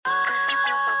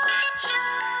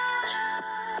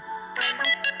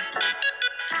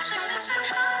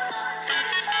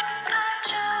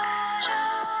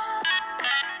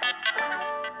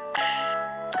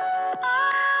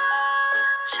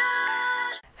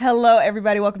Hello,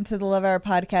 everybody. Welcome to the Love Hour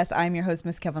podcast. I'm your host,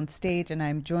 Miss Kev on Stage, and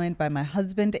I'm joined by my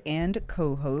husband and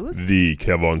co-host, the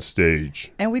Kev on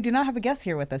Stage. And we do not have a guest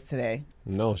here with us today.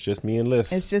 No, it's just me and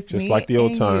Liz. It's just me like the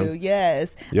old and time. you.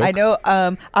 Yes, Yep. I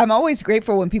know. I'm always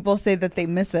grateful when people say that they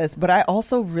miss us, but I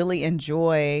also really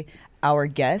enjoy our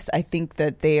guests. I think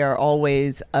that they are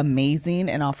always amazing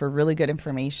and offer really good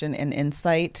information and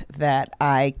insight that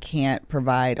I can't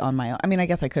provide on my own. I mean, I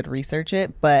guess I could research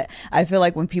it, but I feel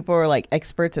like when people are like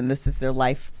experts and this is their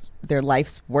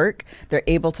life's work, they're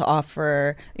able to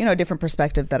offer, a different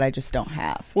perspective that I just don't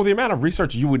have. Well, the amount of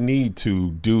research you would need to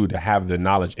do to have the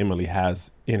knowledge Emily has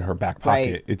in her back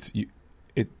pocket, Right.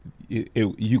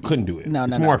 you couldn't do it. No,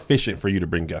 it's no, more no. efficient for you to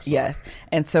bring guests on. Yes.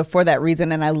 And so for that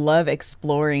reason, and I love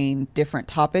exploring different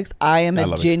topics. I'm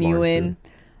a genuine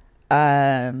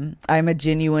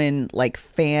like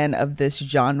fan of this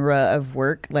genre of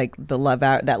work. Like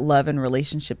that love and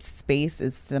relationship space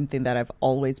is something that I've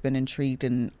always been intrigued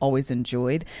and always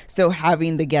enjoyed. So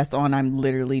having the guests on, I'm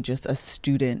literally just a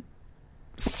student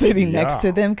sitting next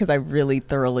to them because I really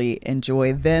thoroughly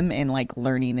enjoy them and like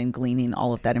learning and gleaning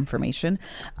all of that information.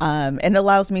 And it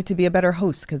allows me to be a better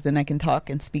host because then I can talk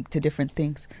and speak to different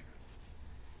things.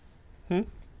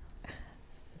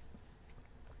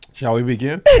 Shall we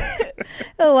begin? It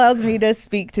allows me to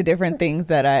speak to different things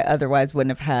that I otherwise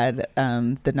wouldn't have had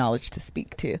the knowledge to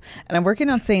speak to. And I'm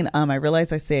working on saying I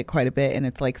realize I say it quite a bit and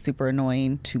it's like super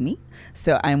annoying to me.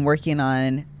 So I'm working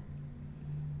on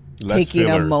taking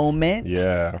a moment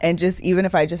and just even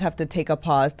if I just have to take a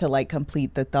pause to like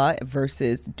complete the thought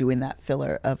versus doing that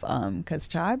filler of because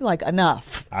I'm like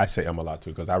enough. I say a lot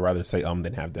too because I'd rather say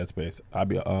than have dead space. I'd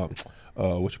be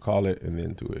what you call it and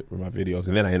then do it with my videos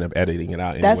and then I end up editing it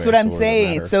out anyway. That's what I'm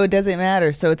saying. So it doesn't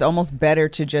matter. So it's almost better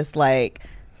to just like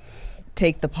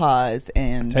take the pause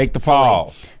and take the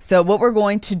pause. So what we're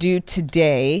going to do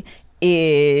today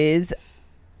is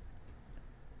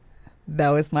that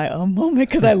was my moment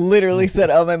because I literally said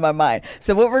in my mind.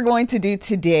 So what we're going to do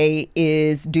today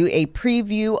is do a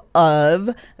preview of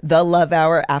the Love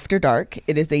Hour After Dark.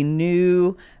 It is a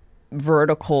new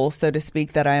vertical, so to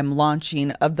speak, that I am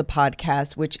launching of the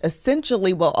podcast, which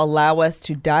essentially will allow us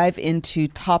to dive into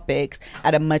topics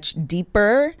at a much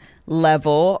deeper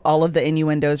level. All of the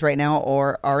innuendos right now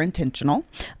are intentional.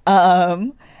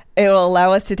 It will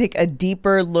allow us to take a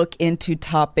deeper look into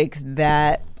topics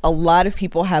that a lot of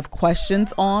people have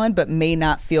questions on, but may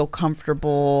not feel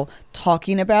comfortable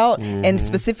talking about. Mm-hmm. And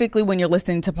specifically when you're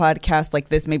listening to podcasts like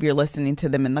this, maybe you're listening to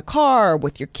them in the car or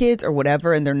with your kids or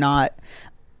whatever, and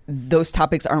those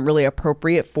topics aren't really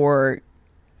appropriate for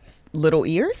little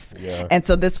ears. Yeah. And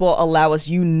so this will allow us,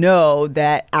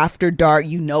 that after dark,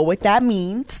 what that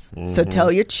means. Mm-hmm. So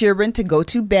tell your children to go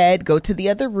to bed, go to the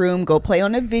other room, go play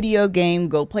on a video game,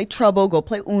 go play Trouble, go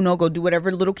play Uno, go do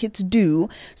whatever little kids do.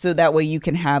 So that way you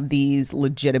can have these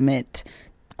legitimate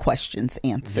questions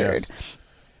answered. Yes.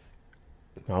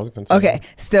 I was going to say. Okay,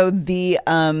 so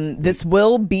this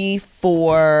will be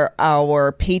for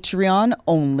our Patreon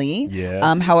only.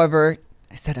 Yes. However,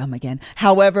 I said again.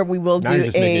 However, we will now do you're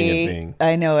just making a thing.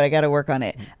 I know it. I got to work on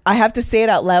it. I have to say it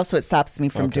out loud so it stops me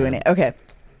from doing it. Okay.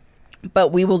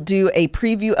 But we will do a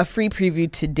free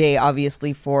preview today,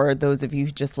 obviously, for those of you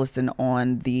who just listen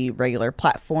on the regular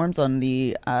platforms, on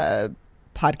the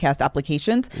podcast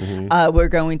applications. Mm-hmm. We're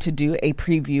going to do a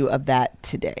preview of that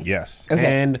today. Yes. Okay.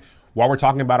 And while we're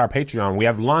talking about our Patreon, we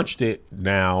have launched it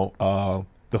now,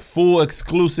 the full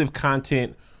exclusive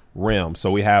content realm.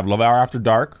 So we have Love Hour After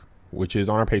Dark, which is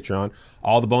on our Patreon.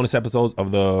 All the bonus episodes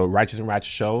of the Righteous and Ratchet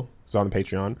show is on the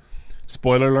Patreon.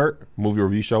 Spoiler alert, movie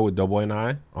review show with Doughboy and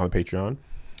I on the Patreon.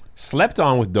 Slept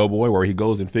On with Doughboy, where he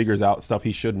goes and figures out stuff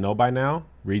he should know by now,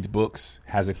 reads books,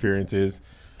 has experiences.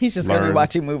 He's just going to be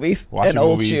watching movies and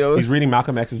old shows. He's reading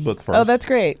Malcolm X's book first. Oh, that's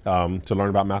great. To learn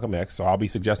about Malcolm X. So I'll be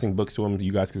suggesting books to him.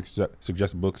 You guys can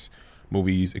suggest books,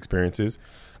 movies, experiences.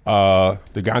 The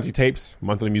Gonzi Tapes,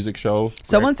 monthly music show.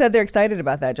 Someone said they're excited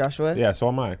about that, Joshua. Yeah, so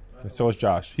am I. And so is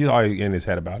Josh. He's already in his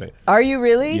head about it. Are you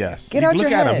really? Yes. Get out your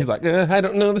head. Look at him. He's like, I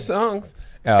don't know the songs.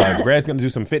 Greg's going to do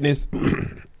some fitness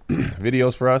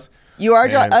videos for us. You are,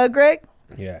 Greg?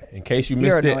 Yeah. In case you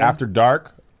missed it after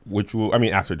dark,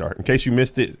 after dark. In case you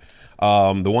missed it,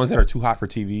 the ones that are too hot for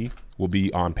TV will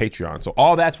be on Patreon. So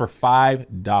all that's for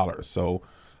 $5. So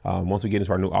once we get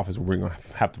into our new office, we're going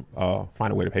to have to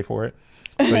find a way to pay for it.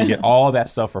 So you get all that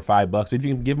stuff for $5. If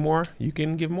you can give more, you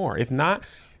can give more. If not,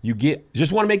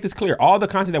 just want to make this clear. All the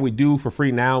content that we do for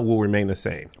free now will remain the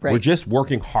same. Right. We're just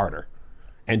working harder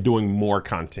and doing more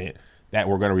content that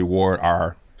we're going to reward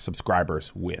our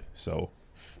subscribers with. So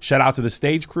shout out to the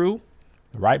stage crew,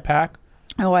 the Right Pack.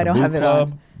 Oh, I don't have it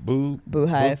on. Boo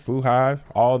Hive,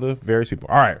 all the various people.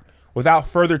 All right. Without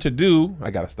further ado,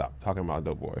 I gotta stop talking about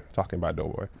Doughboy. Talking by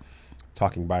Doughboy.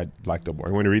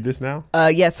 You want to read this now?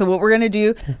 Yeah. So what we're going to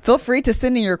do, feel free to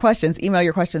send in your questions. Email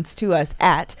your questions to us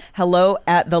at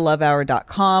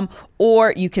hello@thelovehour.com,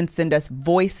 or you can send us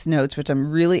voice notes, which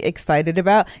I'm really excited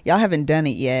about. Y'all haven't done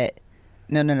it yet.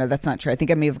 No, that's not true. I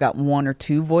think I may have got 1 or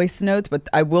 2 voice notes, but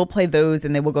I will play those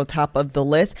and they will go top of the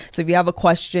list. So if you have a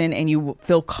question and you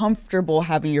feel comfortable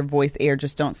having your voice air,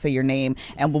 just don't say your name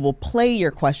and we will play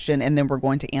your question and then we're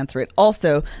going to answer it.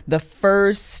 Also, the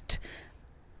first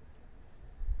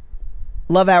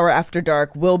Love Hour After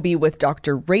Dark will be with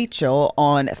Dr. Rachel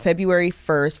on February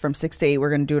 1st from 6 to 8. We're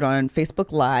going to do it on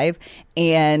Facebook Live,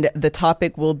 and the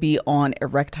topic will be on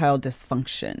erectile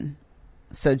dysfunction.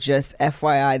 So just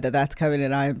FYI that's coming,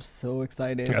 and I am so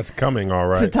excited. That's coming, all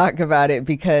right. To talk about it,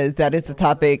 because that is a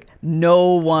topic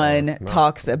no one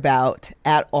talks about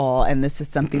at all, and this is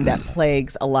something that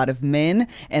plagues a lot of men,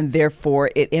 and therefore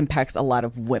it impacts a lot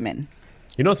of women.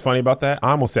 You know what's funny about that?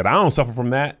 I almost said I don't suffer from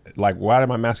that. Like, why did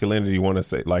my masculinity want to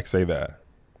say that?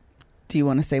 Do you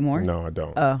want to say more? No, I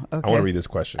don't. Oh, okay. I want to read this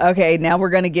question. Okay, now we're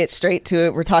going to get straight to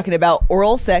it. We're talking about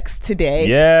oral sex today.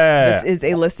 Yeah. This is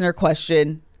a listener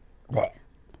question. What?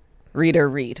 Reader,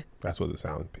 read. That's what the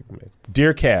sound people make.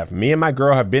 Dear Cav, me and my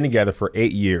girl have been together for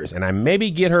 8 years, and I maybe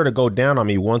get her to go down on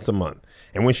me once a month.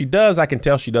 And when she does, I can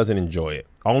tell she doesn't enjoy it.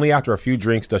 Only after a few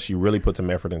drinks does she really put some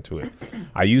effort into it.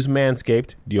 I use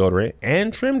Manscaped, deodorant,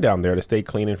 and trim down there to stay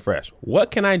clean and fresh.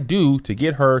 What can I do to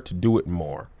get her to do it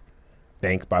more?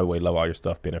 Thanks, by the way. Love all your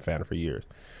stuff. Been a fan for years.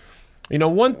 You know,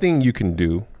 one thing you can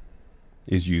do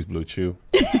is use Blue Chew.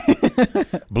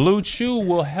 Blue Chew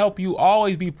will help you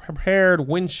always be prepared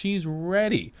when she's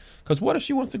ready. Because what if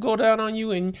she wants to go down on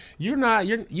you and you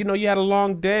had a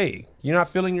long day. You're not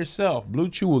feeling yourself. Blue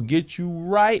Chew will get you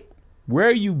right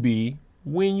where you be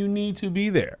when you need to be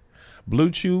there.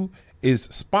 Blue Chew is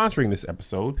sponsoring this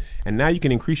episode, and now you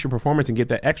can increase your performance and get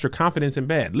that extra confidence in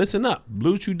bed. Listen up,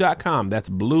 BlueChew.com. That's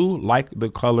blue like the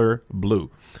color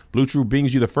blue. Blue Chew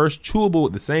brings you the first chewable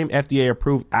with the same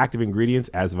FDA-approved active ingredients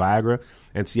as Viagra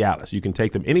and Cialis. You can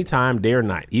take them anytime, day or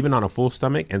night, even on a full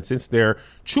stomach, and since they're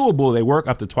chewable, they work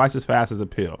up to twice as fast as a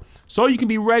pill. So you can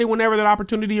be ready whenever that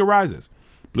opportunity arises.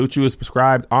 Blue Chew is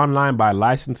prescribed online by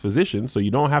licensed physicians, so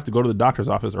you don't have to go to the doctor's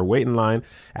office or wait in line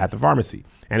at the pharmacy.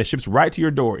 And it ships right to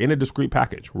your door in a discreet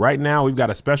package. Right now, we've got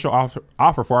a special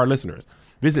offer for our listeners.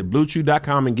 Visit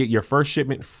BlueChew.com and get your first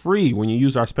shipment free when you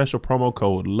use our special promo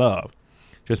code LOVE.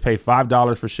 Just pay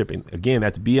 $5 for shipping. Again,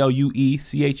 that's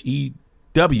BlueChew.com.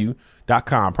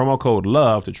 Promo code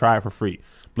LOVE to try it for free.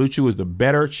 Blue Chew is the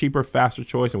better, cheaper, faster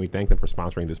choice, and we thank them for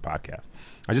sponsoring this podcast.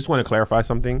 I just want to clarify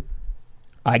something.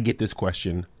 I get this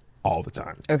question all the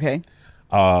time. Okay.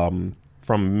 From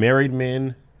married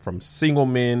men, from single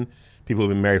men, people who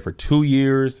have been married for 2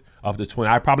 years, up to 20.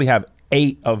 I probably have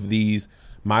 8 of these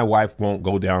my wife won't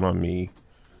go down on me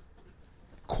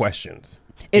questions.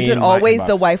 Is it always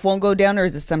the wife won't go down, or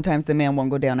is it sometimes the man won't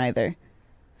go down either?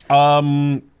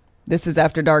 This is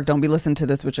After Dark. Don't be listening to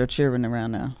this with your children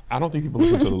around now. I don't think people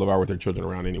listen to the Love Hour with their children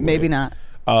around anyway. Maybe not.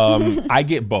 I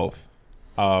get both.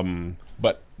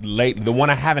 But the one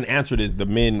I haven't answered is the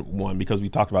men one, because we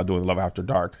talked about doing Love After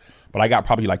Dark. But I got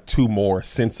probably like 2 more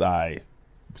since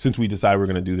we decided we're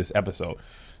going to do this episode.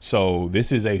 So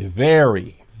this is a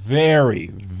very, very,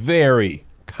 very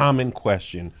common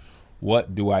question.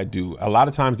 What do I do? A lot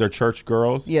of times they're church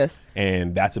girls. Yes.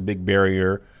 And that's a big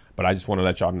barrier. But I just want to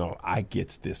let y'all know I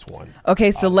get this one. Okay,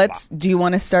 so do you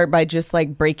want to start by just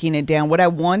like breaking it down? What I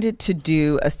wanted to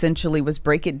do essentially was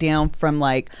break it down from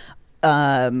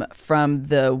from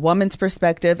the woman's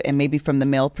perspective and maybe from the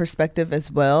male perspective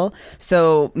as well.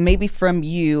 So maybe from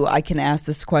you, I can ask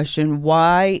this question: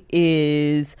 why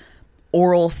is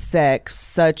oral sex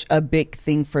such a big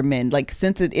thing for men? Like,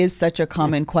 since it is such a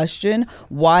common question,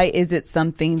 why is it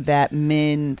something that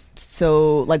men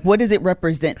what does it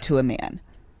represent to a man?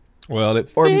 Well, it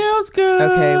feels good.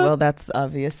 Okay, well, that's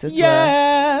obvious as well.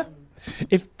 Yeah,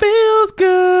 it feels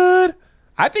good.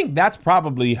 I think that's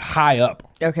probably high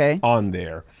up on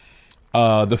there.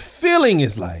 The feeling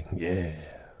is like, yeah,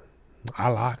 I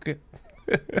like it.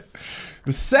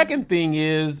 The second thing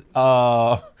is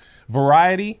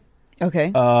variety.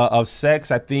 Okay. Of sex.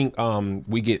 I think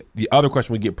we get the other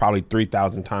question we get probably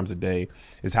 3,000 times a day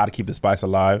is how to keep the spice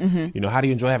alive. Mm-hmm. You know, how do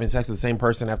you enjoy having sex with the same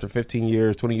person after 15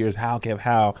 years, 20 years? How?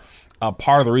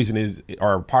 Part of the reason is,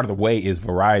 or part of the way is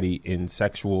variety in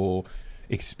sexual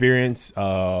experience,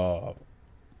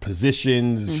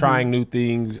 positions, trying new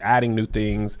things, adding new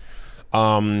things.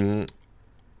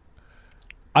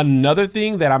 Another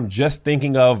thing that I'm just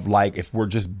thinking of, like, if we're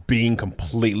just being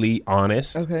completely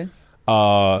honest, okay,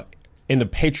 in the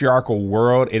patriarchal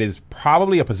world, it is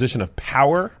probably a position of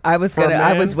power. I was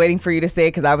waiting for you to say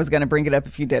it because I was gonna bring it up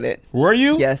if you did it. Were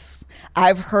you? Yes,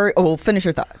 I've heard. Oh, finish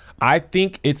your thought. I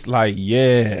think it's like,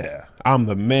 yeah, I'm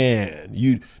the man.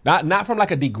 You not from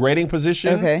like a degrading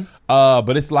position. Okay.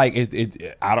 But it's like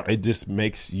it just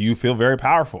makes you feel very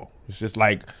powerful. It's just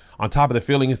like on top of the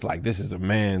feeling, it's like this is a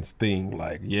man's thing.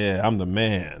 Like, yeah, I'm the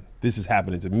man. This is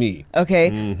happening to me.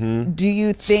 Okay. Mm-hmm. Do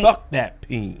you think suck that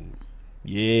peen?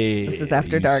 Yeah. This is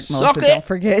After Dark, Melissa. Don't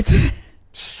forget.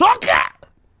 Suck it.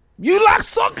 You like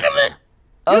sucking it?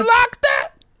 You like that?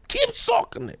 Keep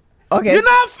sucking it. Okay. You're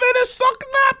not finished sucking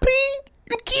that peen?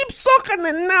 You keep sucking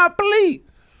it now, please.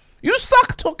 You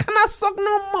suck till can I suck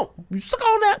no more? You suck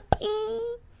on that peen?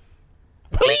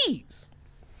 Please.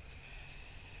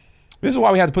 This is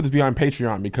why we had to put this behind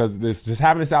Patreon, because this just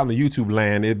having this out in the YouTube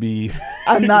land, it'd be...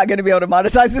 I'm not going to be able to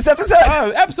monetize this episode.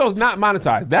 Episode's not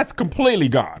monetized. That's completely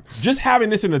gone. Just having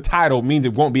this in the title means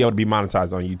it won't be able to be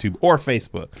monetized on YouTube or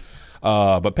Facebook.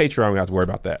 But Patreon, we don't have to worry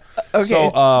about that. Okay.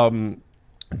 So,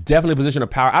 definitely a position of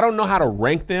power. I don't know how to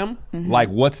rank them. Mm-hmm. Like,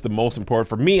 what's the most important?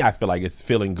 For me, I feel like it's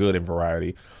feeling good in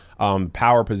variety.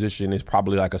 Power position is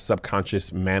probably like a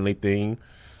subconscious manly thing.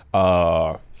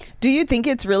 Do you think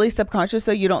it's really subconscious,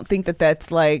 though? You don't think that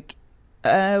that's like,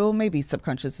 well, maybe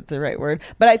subconscious is the right word,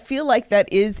 but I feel like it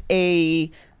is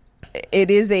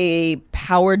a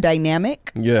power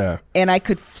dynamic. Yeah. And I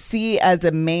could see as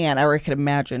a man, or I could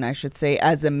imagine, I should say,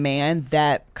 as a man,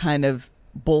 that kind of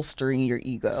bolstering your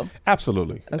ego.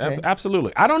 Absolutely. Okay.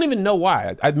 Absolutely. I don't even know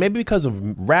why. Maybe because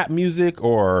of rap music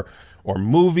or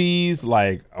movies,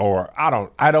 like, or I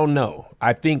don't know.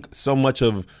 I think so much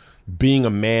of being a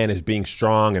man is being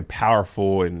strong and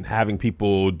powerful and having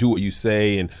people do what you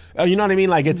say, and you know what I mean?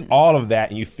 Like, it's all of that,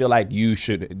 and you feel like you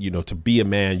should, to be a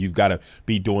man, you've got to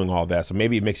be doing all that. So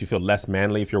maybe it makes you feel less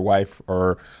manly if your wife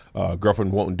or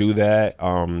girlfriend won't do that.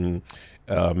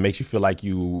 Makes you feel like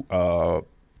you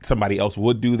somebody else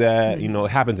would do that. It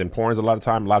happens in porns a lot of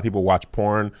time. A lot of people watch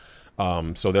porn.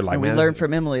 So they're like, we learned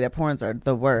from Emily that porns are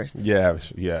the worst.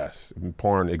 Yes.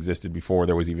 Porn existed before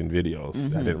there was even videos.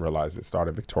 Mm-hmm. I didn't realize it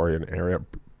started Victorian era,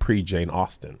 pre-Jane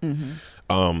Austen.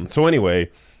 Mm-hmm. So anyway,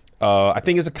 I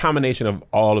think it's a combination of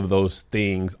all of those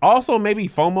things. Also, maybe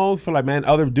FOMO. Feel like, man,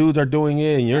 other dudes are doing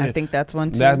it, and I think that's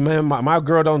one too. That, man, my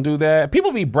girl don't do that.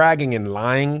 People be bragging and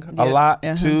lying a lot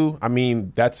too. I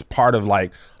mean, that's part of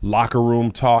like locker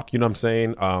room talk. You know what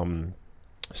I'm saying?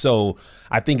 So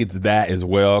I think it's that as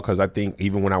well, because I think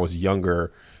even when I was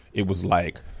younger, it was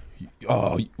like,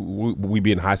 we'd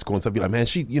be in high school and stuff, be like, man,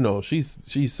 she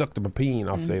sucked a peen.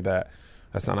 I'll say that.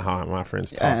 That's not how my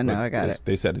friends talk. I know, I got it.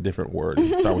 They said a different word.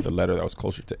 It started with a letter that was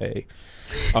closer to A.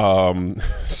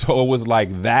 So it was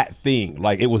like that thing.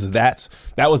 Like, it was that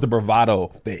was the bravado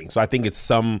thing. So I think it's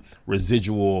some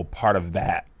residual part of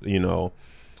that,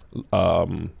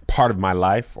 part of my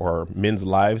life or men's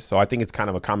lives. So I think it's kind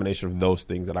of a combination of those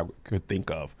things that I could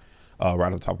think of right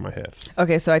on the top of my head.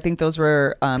 Okay, so I think those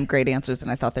were great answers, and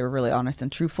I thought they were really honest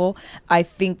and truthful. I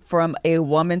think from a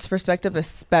woman's perspective,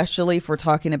 especially if we're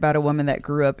talking about a woman that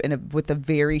grew up with a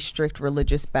very strict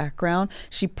religious background,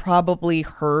 she probably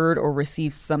heard or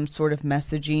received some sort of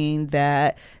messaging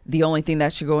that the only thing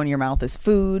that should go in your mouth is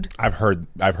food. I've heard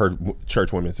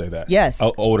church women say that. Yes.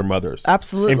 Older mothers.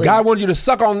 Absolutely. If God wanted you to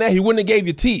suck on that, he wouldn't have gave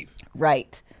you teeth.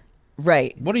 Right.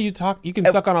 What are you talking? You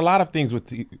can suck on a lot of things with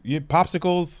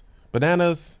popsicles,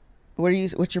 bananas.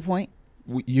 What's your point?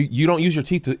 You don't use your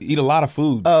teeth to eat a lot of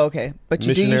foods. Oh, okay. But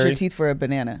you do use your teeth for a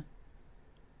banana.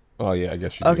 Oh, yeah, I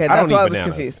guess you do. Okay, that's why I was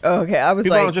confused. Oh, okay, I was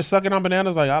People don't just sucking on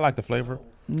bananas like, I like the flavor.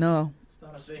 No. It's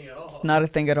not a thing at all. It's not a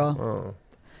thing at all. Oh.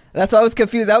 That's why I was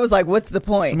confused. I was like, what's the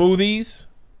point? Smoothies.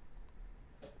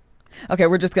 Okay,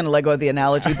 we're just going to let go of the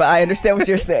analogy, but I understand what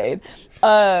you're saying.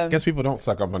 I guess people don't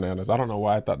suck on bananas. I don't know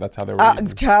why I thought that's how they were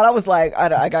eating. Child, I was like,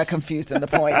 I got confused in the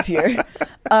point here.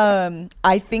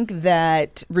 I think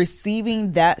that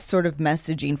receiving that sort of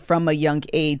messaging from a young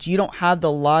age, you don't have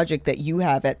the logic that you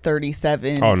have at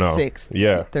 36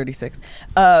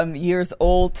 years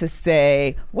old to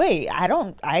say, wait,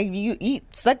 you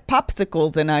eat suck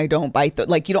popsicles and I don't bite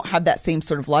like, you don't have that same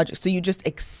sort of logic. So you just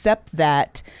accept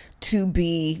that to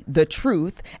be the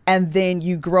truth, and then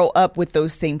you grow up with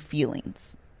those same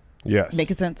feelings. Yes.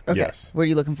 Making sense? Okay. Yes. What are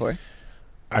you looking for?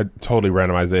 I totally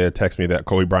random Isaiah text me that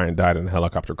Kobe Bryant died in a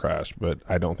helicopter crash, but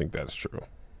I don't think that's true.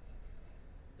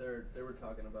 They were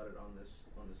talking about it on this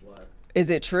live. Is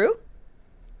it true?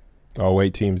 Oh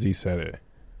wait, Team Z said it.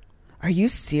 Are you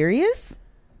serious?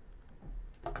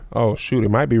 Oh shoot, it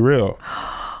might be real.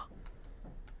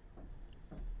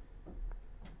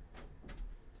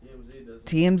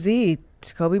 TMZ,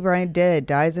 Kobe Bryant dead,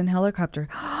 dies in helicopter.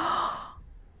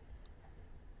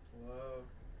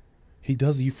 He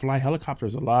does. You fly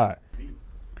helicopters a lot.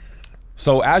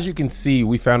 So as you can see,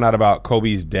 we found out about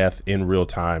Kobe's death in real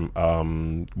time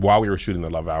while we were shooting the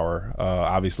Love Hour.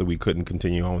 Obviously, we couldn't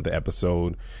continue on with the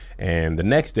episode. And the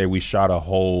next day, we shot a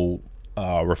whole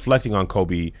reflecting on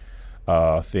Kobe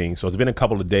thing. So it's been a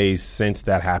couple of days since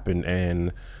that happened.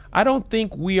 And I don't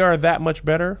think we are that much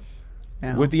better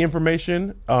with the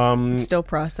information. Still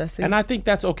processing. And I think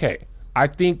that's okay. I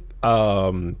think I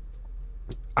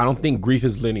don't think grief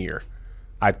is linear.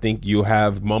 I think you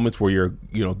have moments where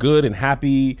you're good and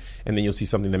happy, and then you'll see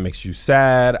something that makes you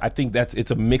sad. I think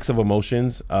it's a mix of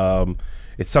emotions.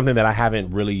 It's something that I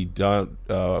haven't really done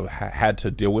had to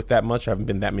deal with that much. I haven't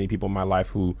been that many people in my life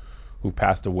who've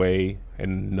passed away,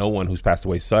 and no one who's passed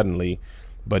away suddenly.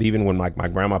 But even when my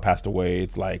grandma passed away,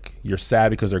 it's like you're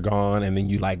sad because they're gone, and then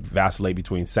you like vacillate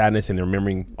between sadness and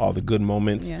remembering all the good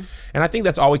moments. Yeah. And I think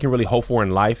that's all we can really hope for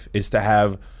in life, is to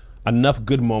have enough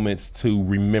good moments to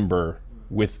remember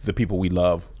with the people we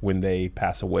love when they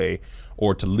pass away,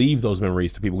 or to leave those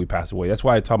memories to people we pass away. That's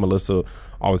why I tell Melissa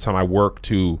all the time, I work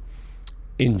to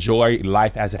enjoy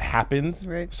life as it happens,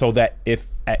 right? So that if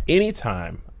at any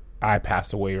time I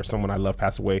pass away or someone I love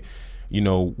pass away,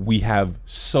 we have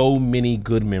so many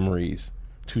good memories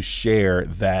to share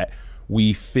that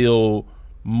we feel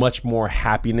much more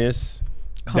happiness,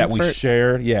 comfort. That we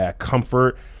shared. Yeah,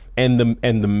 comfort. And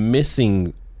the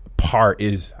missing part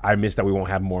is I miss that we won't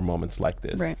have more moments like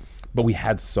this. Right. But we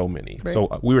had so many. Right.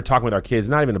 So we were talking with our kids,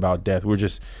 not even about death. We were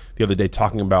just the other day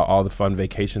talking about all the fun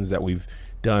vacations that we've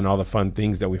done, all the fun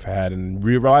things that we've had, and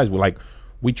realized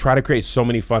we try to create so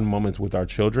many fun moments with our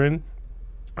children.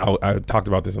 I talked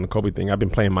about this in the Kobe thing. I've been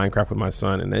playing Minecraft with my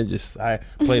son, and I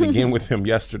played again with him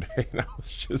yesterday, and I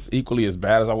was just equally as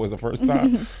bad as I was the first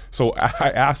time. So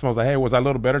I asked him, I was like, hey, was I a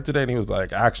little better today? And he was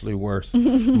like, actually worse,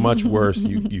 much worse.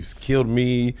 You killed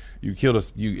me. You killed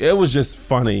us. It was just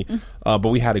funny, but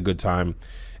we had a good time.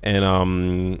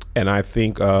 And I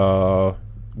think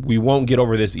we won't get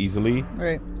over this easily.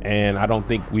 Right. And I don't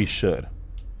think we should.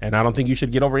 And I don't think you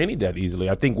should get over any death easily.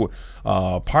 I think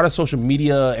part of social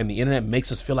media and the internet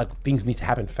makes us feel like things need to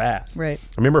happen fast. Right.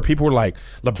 I remember people were like,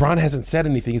 LeBron hasn't said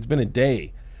anything. It's been a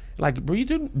day. Like, bro,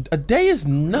 a day is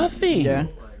nothing. Yeah.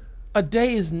 A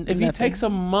day is, if he takes a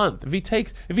month,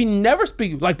 if he never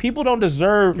speaks, like, people don't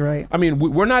deserve. Right. I mean,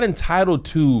 we're not entitled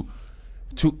to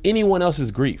anyone else's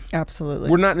grief.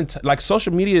 Absolutely. We're not, like,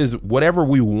 social media is whatever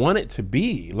we want it to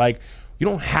be. Like, you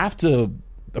don't have to.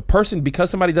 A person, because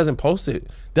somebody doesn't post it,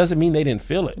 doesn't mean they didn't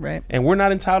feel it. Right. And we're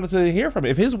not entitled to hear from it.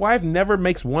 If his wife never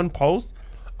makes one post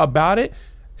about it,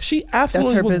 she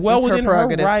absolutely was well within her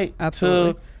right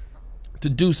to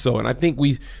do so. And I think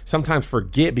we sometimes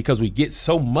forget, because we get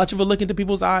so much of a look into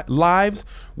people's lives,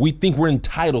 we think we're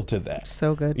entitled to that.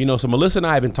 So good. So Melissa and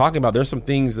I have been talking about, there's some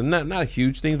things, not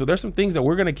huge things, but there's some things that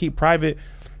we're going to keep private,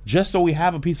 just so we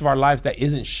have a piece of our lives that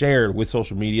isn't shared with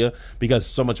social media, because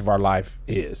so much of our life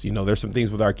is. There's some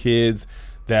things with our kids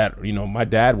that, my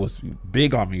dad was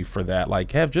big on me for that. Like,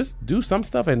 Kev, just do some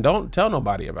stuff and don't tell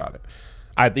nobody about it.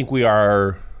 I think we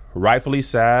are rightfully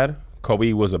sad.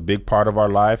 Kobe was a big part of our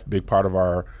life, big part of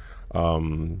our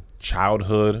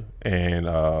childhood,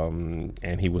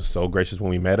 and he was so gracious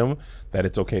when we met him that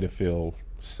it's okay to feel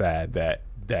sad that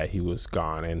he was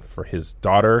gone. And for his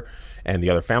daughter and the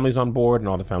other families on board and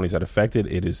all the families that affected,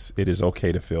 it is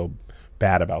okay to feel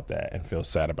bad about that and feel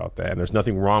sad about that. And there's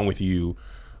nothing wrong with you.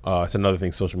 It's another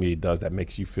thing social media does that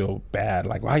makes you feel bad.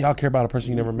 Like, why y'all care about a person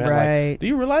you never met? Right. Like, do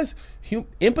you realize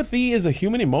empathy is a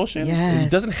human emotion? Yes. It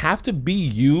doesn't have to be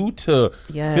you to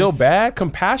feel bad.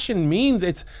 Compassion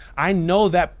means I know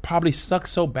that probably sucks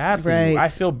so bad for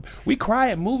you. We cry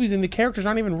at movies and the characters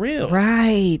aren't even real.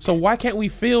 Right. So why can't we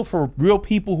feel for real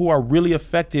people who are really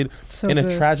affected in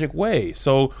a tragic way?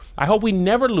 So I hope we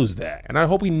never lose that. And I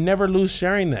hope we never lose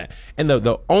sharing that. And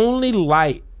the only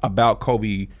light about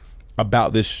Kobe,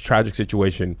 about this tragic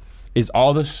situation, is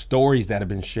all the stories that have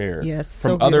been shared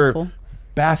from other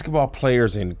basketball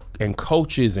players and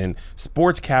coaches and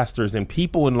sportscasters and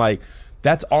people. And like,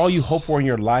 that's all you hope for in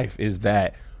your life, is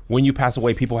that when you pass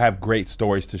away, people have great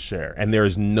stories to share. And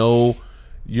there's no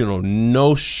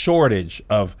shortage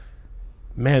of,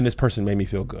 man, this person made me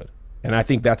feel good. And I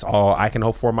think that's all I can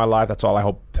hope for in my life. That's all I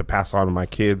hope to pass on to my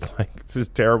kids. Like, it's this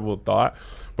terrible thought.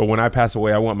 But when I pass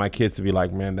away, I want my kids to be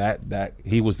like, man, that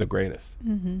he was the greatest.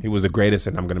 Mm-hmm. He was the greatest,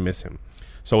 and I'm going to miss him.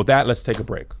 So with that, let's take a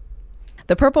break.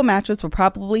 The Purple mattress will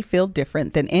probably feel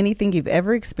different than anything you've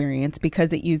ever experienced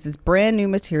because it uses brand new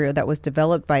material that was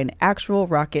developed by an actual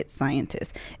rocket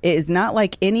scientist. It is not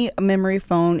like any memory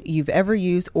foam you've ever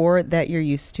used or that you're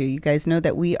used to. You guys know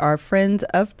that we are friends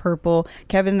of Purple.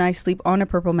 Kevin and I sleep on a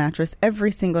Purple mattress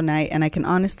every single night, and I can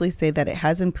honestly say that it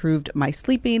has improved my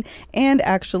sleeping and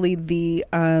actually the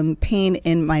pain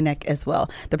in my neck as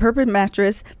well. The Purple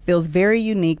mattress feels very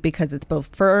unique because it's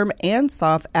both firm and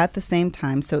soft at the same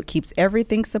time, so it keeps everything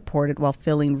supported while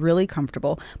feeling really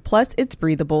comfortable. Plus, it's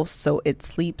breathable, so it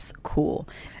sleeps cool.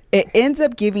 It ends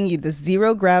up giving you the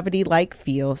zero gravity like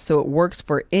feel, so it works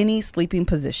for any sleeping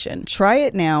position. Try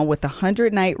it now with a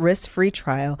 100-night risk-free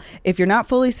trial. If you're not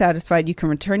fully satisfied, you can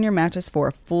return your mattress for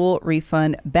a full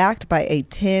refund, backed by a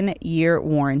 10-year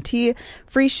warranty,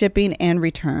 free shipping and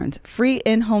returns, free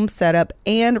in-home setup,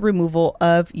 and removal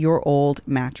of your old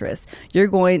mattress. You're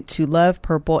going to love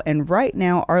Purple, and right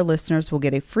now our listeners will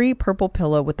get a free Purple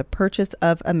pillow with the purchase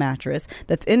of a mattress.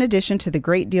 That's in addition to the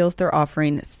great deals they're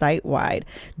offering site-wide.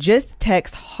 Just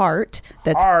text HEART,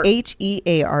 that's HEART,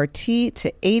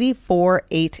 to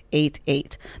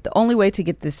 84888. The only way to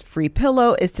get this free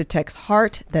pillow is to text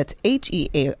HEART, that's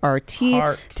HEART,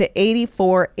 to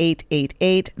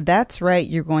 84888. That's right,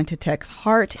 you're going to text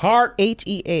HEART, HEART,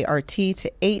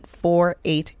 to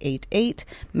 84888.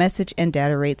 Message and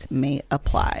data rates may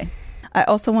apply. I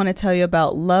also want to tell you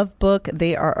about Lovebook.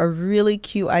 They are a really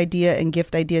cute idea and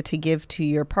gift idea to give to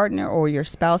your partner or your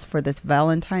spouse for this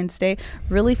Valentine's Day.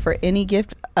 Really for any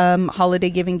gift, holiday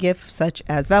giving gift such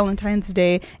as Valentine's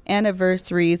Day,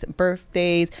 anniversaries,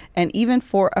 birthdays, and even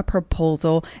for a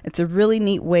proposal. It's a really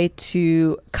neat way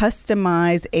to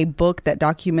customize a book that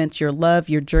documents your love,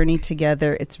 your journey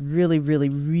together. It's really, really,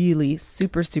 really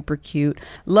super, super cute.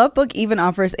 Lovebook even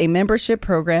offers a membership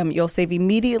program. You'll save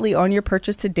immediately on your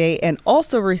purchase today and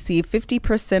also receive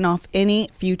 50% off any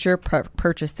future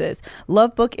purchases.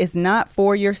 Lovebook is not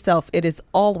for yourself. It is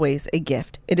always a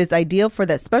gift. It is ideal for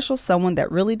that special someone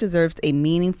that really deserves a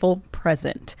meaningful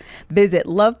present. Visit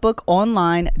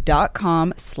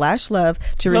lovebookonline.com/love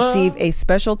to receive a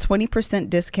special 20%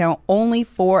 discount only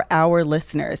for our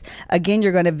listeners. Again,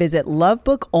 you're going to visit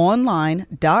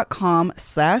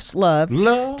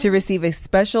lovebookonline.com/love to receive a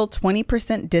special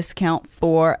 20% discount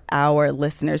for our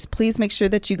listeners. Please make sure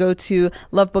that you go to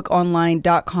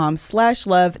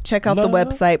lovebookonline.com/love. Check out the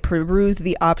website, peruse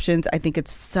the options. I think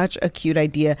it's such a cute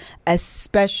idea,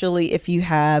 especially if you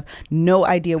have no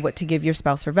idea what to give your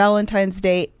spouse for Valentine's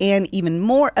Day, and even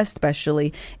more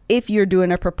especially if you're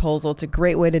doing a proposal. It's a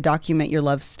great way to document your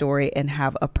love story and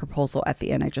have a proposal at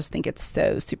the end. I just think it's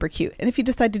so super cute. And if you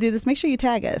decide to do this, make sure you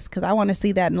tag us because I want to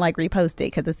see that and repost it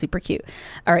because it's super cute.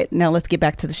 All right, now let's get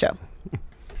back to the show.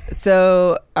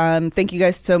 So thank you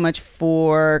guys so much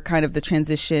for kind of the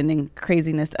transition and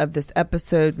craziness of this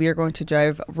episode. We are going to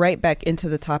dive right back into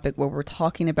the topic where we're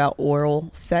talking about oral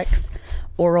sex.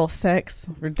 We're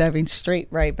diving straight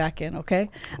right back in, okay?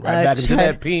 Right back into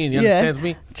that peen, you understand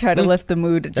me? Try to lift the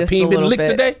mood just a little bit. The peen been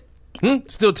licked today?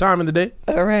 Still time in the day?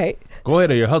 All right. Go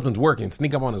ahead, or your husband's working.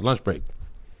 Sneak up on his lunch break.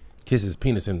 Kiss his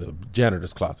penis in the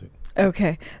janitor's closet.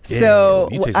 Okay, so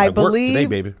I believe today,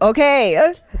 baby.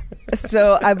 Okay,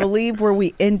 so I believe where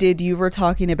we ended, you were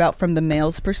talking about from the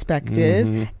male's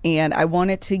perspective, and I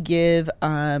wanted to give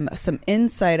some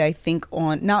insight. I think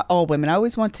on not all women. I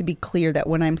always want to be clear that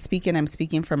when I'm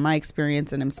speaking from my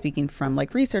experience, and I'm speaking from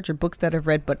research or books that I've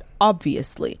read. But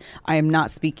obviously, I am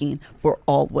not speaking for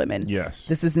all women. Yes,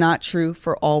 this is not true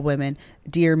for all women.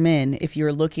 Dear men, if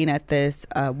you're looking at this,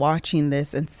 watching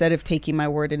this, instead of taking my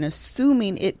word and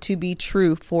assuming it to be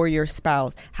true for your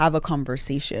spouse, have a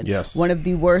conversation. Yes. One of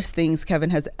the worst things Kevin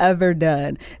has ever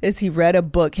done is he read a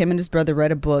book. Him and his brother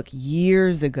read a book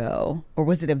years ago, or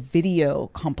was it a video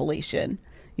compilation?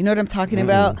 You know what I'm talking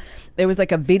about? There was a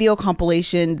video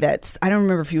compilation I don't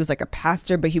remember if he was a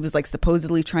pastor, but he was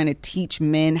supposedly trying to teach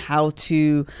men how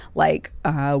to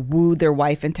woo their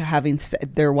wife into having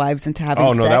their wives into having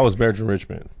sex. Oh no, that was Marriage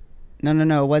Enrichment.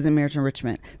 No, it wasn't Marriage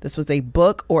Enrichment. This was a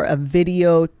book or a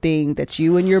video thing that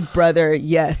you and your brother,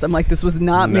 yes. I'm this was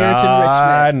not Marriage Enrichment.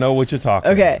 I know what you're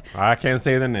talking about. I can't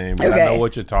say the name, but I know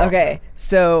what you're talking about.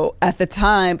 So at the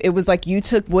time, it was you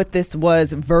took what this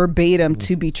was verbatim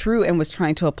to be true and was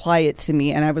trying to apply it to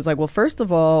me. And I was well, first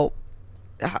of all,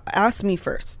 ask me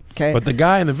first. Okay. But the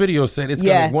guy in the video said it's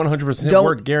going to 100%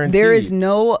 work guaranteed. There is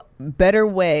no better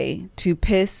way to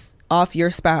piss off your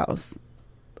spouse.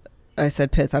 I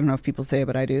said piss. I don't know if people say it,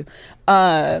 but I do.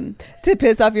 To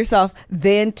piss off yourself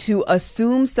than to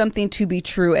assume something to be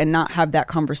true and not have that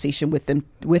conversation with them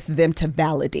to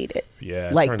validate it.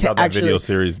 Yeah, like turns out that video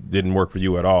series didn't work for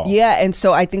you at all. Yeah, and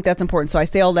so I think that's important. So I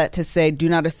say all that to say, do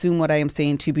not assume what I am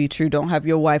saying to be true. Don't have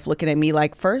your wife looking at me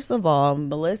like, first of all,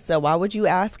 Melissa, why would you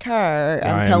ask her?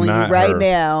 I'm telling you right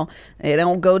now, it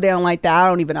don't go down like that. I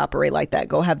don't even operate like that.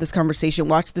 Go have this conversation,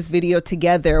 watch this video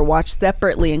together, watch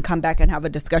separately, and come back and have a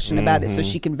discussion about it so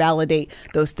she can validate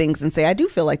those things and say, I do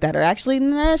feel like that, or actually,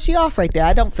 nah, she off right there.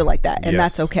 I don't feel like that, and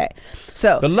that's okay.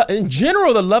 So in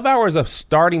general, the love hour is a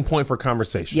starting point for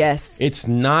conversation. Yes. It's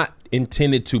not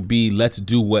intended to be, let's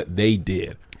do what they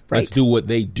did. Right. Let's do what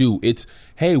they do. It's,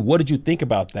 hey, what did you think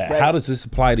about that? Right. How does this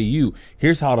apply to you?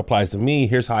 Here's how it applies to me.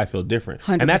 Here's how I feel different.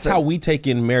 100%. And that's how we take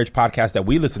in marriage podcasts that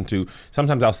we listen to.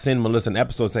 Sometimes I'll send Melissa an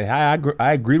episode and say, hi,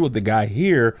 I agreed with the guy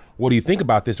here. What do you think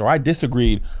about this? Or I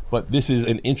disagreed, but this is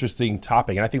an interesting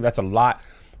topic. And I think that's a lot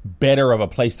better of a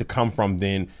place to come from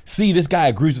than, see, this guy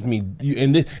agrees with me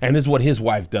and this is what his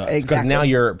wife does. Exactly. Because now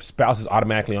your spouse is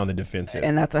automatically on the defensive.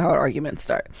 And that's how arguments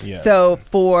start. Yeah. So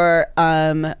for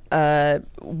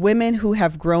women who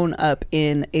have grown up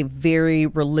in a very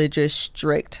religious,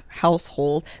 strict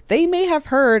household, they may have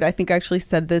heard, I think I actually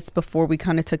said this before we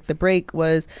kind of took the break,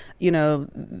 was,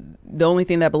 the only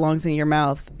thing that belongs in your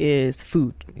mouth is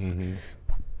food. Mm-hmm.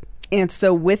 And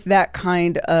so with that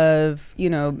kind of,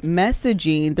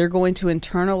 messaging, they're going to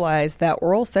internalize that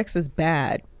oral sex is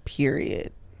bad,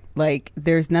 period. Like,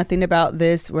 there's nothing about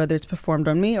this, whether it's performed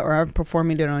on me or I'm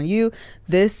performing it on you.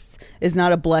 This is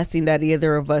not a blessing that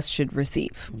either of us should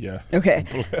receive. Yeah. Okay.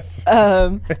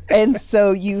 And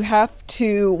so you have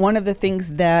to, one of the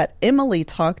things that Emily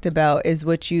talked about is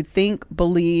what you think,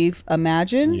 believe,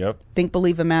 imagine. Yep. Think,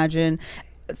 believe, imagine.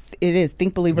 It is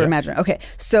think, believe, or imagine. Okay,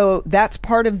 so that's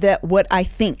part of that. What I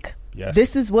think. Yes.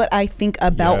 This is what I think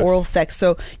about oral sex.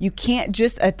 So you can't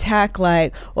just attack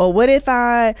like, well, what if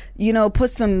I, put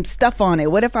some stuff on it?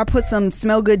 What if I put some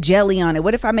smell good jelly on it?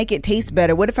 What if I make it taste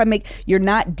better? What if I you're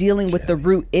not dealing with the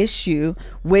root issue,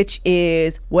 which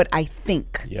is what I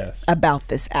think about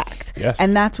this act. Yes.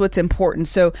 And that's what's important.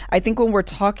 So I think when we're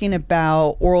talking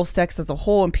about oral sex as a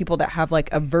whole and people that have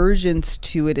like aversions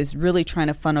to it, is really trying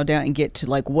to funnel down and get to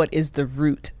like, what is the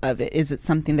root of it? Is it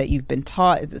something that you've been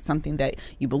taught? Is it something that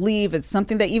you believe? It's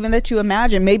something that even that you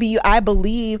imagine. Maybe I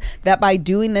believe that by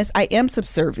doing this, I am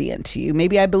subservient to you.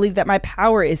 Maybe I believe that my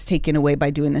power is taken away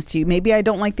by doing this to you. Maybe I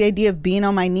don't like the idea of being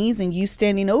on my knees and you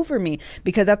standing over me,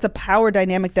 because that's a power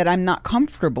dynamic that I'm not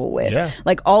comfortable with. Yeah.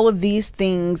 Like, all of these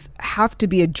things have to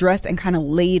be addressed and kind of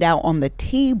laid out on the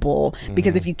table,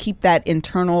 because if you keep that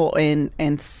internal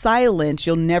and silent,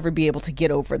 you'll never be able to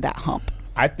get over that hump.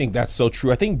 I think that's so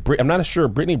true. I think, I'm not sure,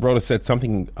 Brittany Broda said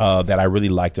something that I really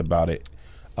liked about it.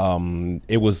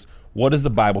 It was, what does the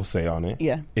Bible say on it?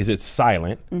 Yeah. Is it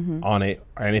silent on it?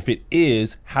 And if it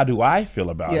is, how do I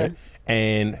feel about it?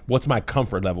 And what's my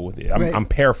comfort level with it? I'm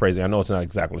paraphrasing. I know it's not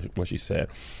exactly what she said.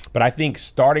 But I think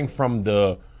starting from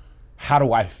the, how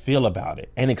do I feel about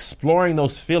it? And exploring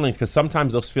those feelings, because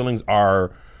sometimes those feelings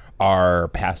are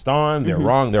passed on. They're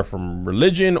wrong. They're from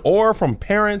religion or from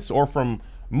parents or from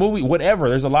movie, whatever.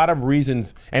 There's a lot of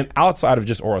reasons, and outside of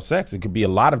just oral sex, it could be a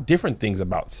lot of different things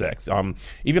about sex.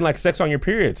 Even like sex on your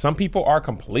period. Some people are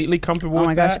completely comfortable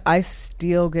with that. Oh my gosh, I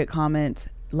still get comments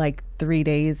like 3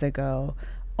 days ago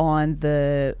on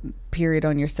the period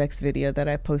on your sex video that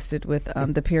I posted with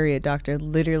the period doctor.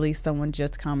 Literally, someone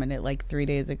just commented like 3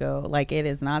 days ago, like, it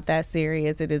is not that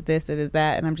serious. It is this, it is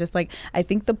that. And I'm just like, I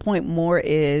think the point more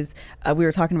is, we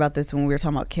were talking about this when we were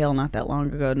talking about kale not that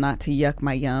long ago, not to yuck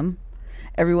my yum.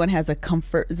 Everyone has a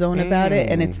comfort zone about it,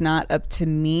 and it's not up to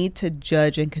me to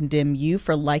judge and condemn you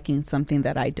for liking something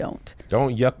that I don't.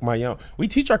 Don't yuck my yum. We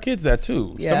teach our kids that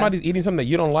too. Yeah. Somebody's eating something that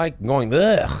you don't like, going,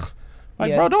 ugh.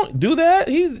 Like, bro, don't do that.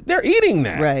 They're eating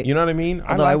that. Right. You know what I mean?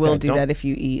 Although I will do that if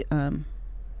you eat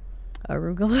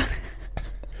arugula.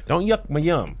 Don't yuck my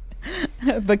yum.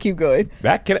 But keep going.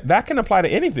 That can apply to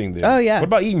anything then. Oh, yeah. What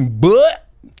about eating butt?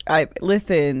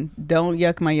 Listen, don't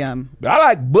yuck my yum. I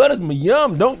like butt as my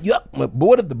yum. Don't yuck my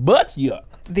butt if the butt's yuck.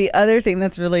 The other thing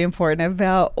that's really important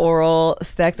about oral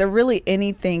sex, or really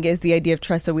anything, is the idea of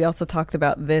trust. So we also talked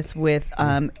about this with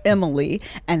Emily,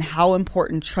 and how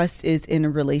important trust is in a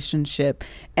relationship.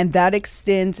 And that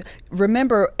extends,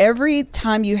 remember, every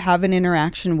time you have an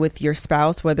interaction with your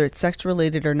spouse, whether it's sex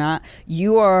related or not,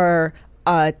 you are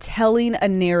telling a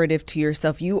narrative to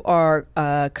yourself. You are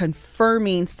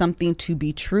confirming something to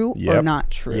be true or not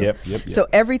true. Yep. So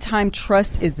every time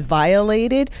trust is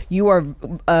violated, you are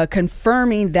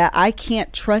confirming that I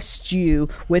can't trust you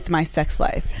with my sex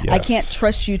life. Yes. I can't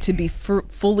trust you to be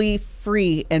fully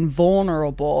free and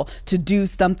vulnerable to do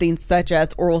something such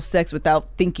as oral sex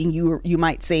without thinking you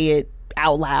might say it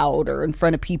out loud or in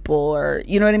front of people, or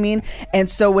you know what I mean. And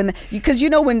so because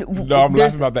when I'm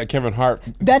laughing about that Kevin Hart.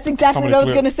 That's exactly what I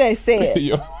was going to say. Say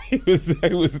it. He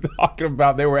was talking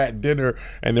about, they were at dinner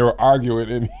and they were arguing,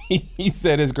 and he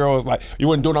said his girl was like, "You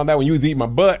wasn't doing all that when you was eating my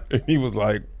butt," and he was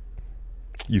like,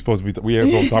 "You supposed to be? We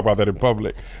ain't going to talk about that in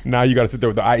public. Now you got to sit there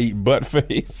with the I eat butt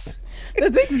face."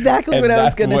 That's exactly what I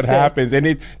was going to say. That's what happens, and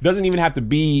it doesn't even have to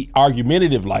be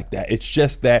argumentative like that. It's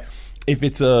just that if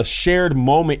it's a shared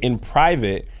moment in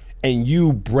private and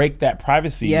you break that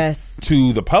privacy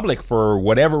to the public for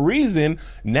whatever reason,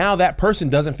 now that person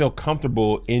doesn't feel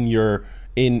comfortable in your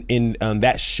in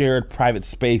that shared private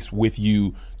space with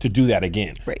you to do that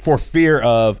again, for fear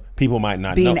of people might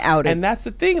not being know. outed. And that's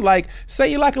the thing. Like,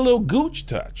 say you like a little gooch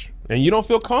touch, and you don't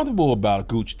feel comfortable about a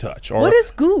gooch touch. Or what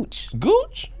is gooch?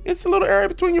 Gooch? It's a little area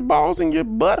between your balls and your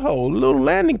butthole, a little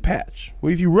landing patch.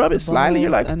 Where if you rub it slightly,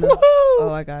 you're like, woohoo!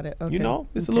 Oh, I got it. Okay. You know,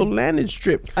 it's a little landing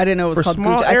strip. I didn't know it was called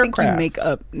small gooch. aircraft. I think you make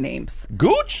up names.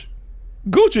 Gooch?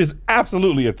 Gooch is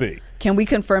absolutely a thing. Can we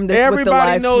confirm this Everybody with the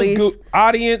live, knows please?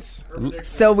 Audience.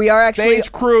 So we are actually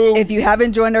stage crew. If you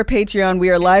haven't joined our Patreon,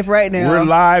 we are live right now. We're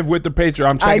live with the Patreon.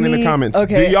 I'm checking in the comments.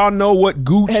 Okay. Do y'all know what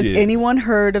gooch Has is? anyone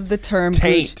heard of the term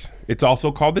taint? Gooch? It's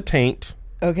also called the taint.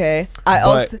 Okay. I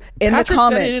also in Patrick the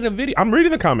comments. said it in a video. I'm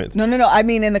reading the comments. No. I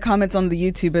mean in the comments on the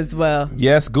YouTube as well.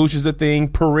 Yes, gooch is a thing.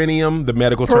 Perineum, the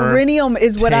medical term. Perineum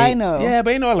is what I know. Yeah,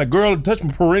 but you know, like, girl, touch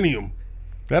my perineum.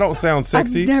 That don't sound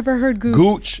sexy. I've never heard gooch.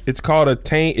 Gooch, it's called a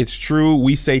taint. It's true.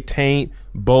 We say taint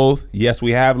both. Yes,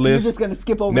 we have lists. You're just going to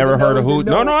skip over Never the heard of nose who.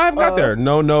 and No, I've got there.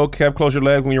 No, Kev, close your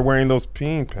legs when you're wearing those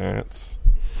peen pants.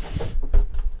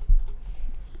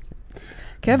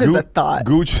 Kev is a thought.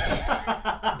 Gooch.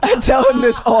 I tell him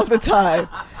this all the time.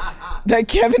 That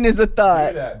Kevin is a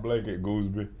thought. Look at that blanket,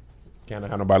 Gooseby. Can't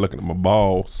have nobody looking at my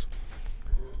balls.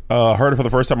 Heard it for the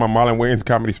first time on Marlon Wayans'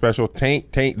 comedy special.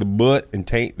 Taint the butt and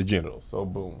taint the genitals. So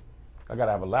boom. I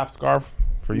gotta have a lap scarf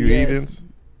for you heathens.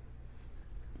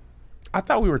 I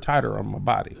thought we were tighter on my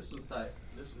body. This is tight.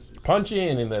 This is just Punch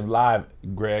in the live,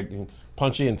 Greg. And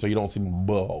punch in so you don't see my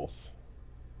balls.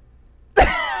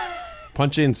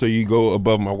 Punch in so you go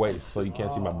above my waist so you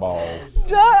can't see my balls.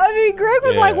 Greg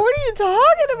was like, what are you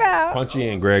talking about? Punch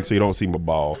in, Greg, so you don't see my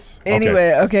balls.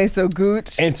 Anyway, okay, so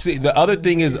gooch. And see, the other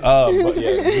thing is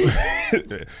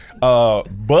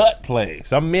butt play.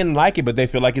 Some men like it, but they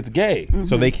feel like it's gay. Mm-hmm.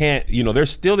 So they can't,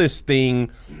 there's still this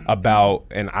thing about,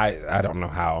 and I don't know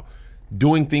how,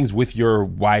 doing things with your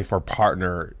wife or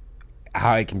partner,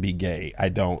 how it can be gay. I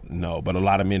don't know. But a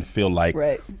lot of men feel like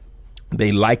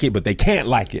they like it, but they can't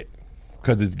like it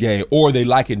because it's gay, or they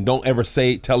like it and don't ever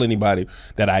tell anybody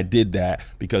that I did that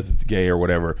because it's gay or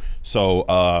whatever. So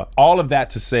all of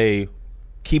that to say,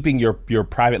 keeping your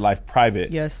private life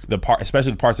private,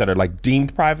 especially the parts that are like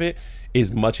deemed private,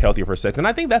 is much healthier for sex. And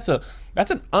I think that's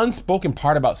an unspoken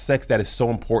part about sex that is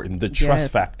so important, the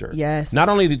trust factor. Yes. Not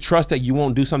only the trust that you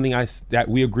won't do something that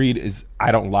we agreed is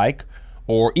I don't like,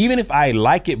 or even if I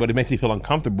like it but it makes me feel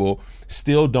uncomfortable,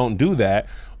 still don't do that.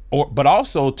 But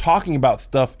also talking about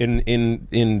stuff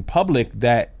in public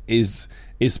that is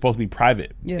supposed to be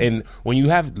private. Yeah. And when you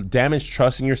have damaged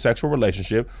trust in your sexual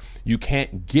relationship, you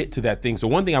can't get to that thing. So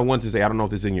one thing I wanted to say, I don't know if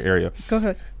this is in your area. Go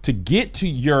ahead. To get to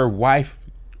your wife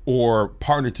or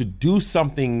partner to do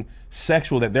something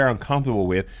sexual that they're uncomfortable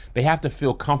with, they have to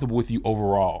feel comfortable with you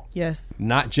overall. Yes.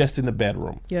 Not just in the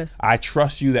bedroom. Yes. I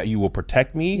trust you that you will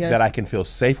protect me, that I can feel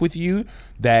safe with you,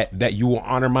 that you will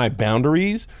honor my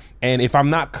boundaries. And if I'm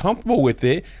not comfortable with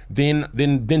it, then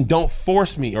don't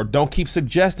force me or don't keep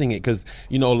suggesting it, because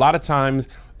a lot of times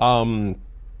that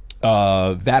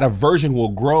aversion will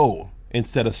grow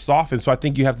instead of soften. So I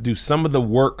think you have to do some of the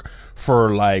work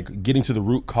for like getting to the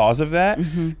root cause of that.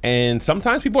 Mm-hmm. And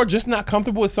sometimes people are just not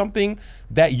comfortable with something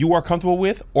that you are comfortable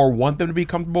with or want them to be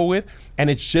comfortable with, and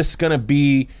it's just gonna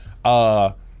be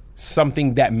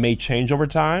something that may change over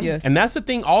time. Yes. And that's the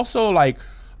thing also, like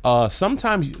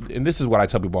sometimes, and this is what I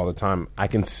tell people all the time, I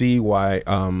can see why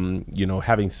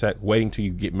having sex, waiting till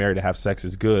you get married to have sex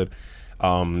is good,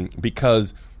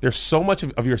 because there's so much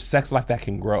of your sex life that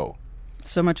can grow.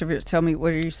 So much of it. Tell me,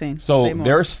 what are you saying? So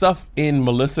there's stuff in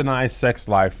Melissa and I's sex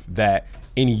life that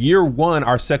in year one,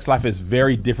 our sex life is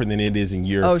very different than it is in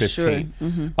year 15. Sure.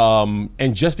 Mm-hmm.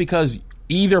 And just because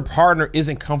either partner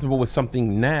isn't comfortable with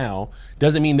something now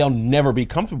doesn't mean they'll never be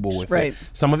comfortable with it.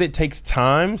 Some of it takes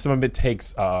time. Some of it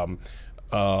takes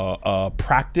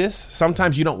practice.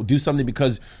 Sometimes you don't do something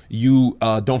because you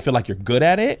don't feel like you're good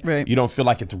at it. Right. You don't feel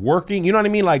like it's working. You know what I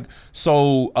mean? Like,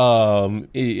 so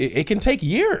it can take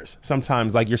years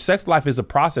sometimes. Like, your sex life is a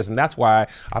process, and that's why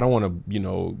I don't want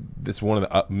to, this is one of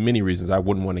the many reasons I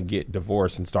wouldn't want to get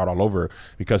divorced and start all over,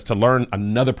 because to learn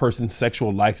another person's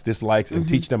sexual likes, dislikes, and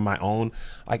teach them my own,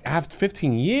 like, I have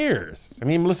 15 years. I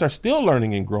mean, Melissa are still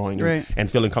learning and growing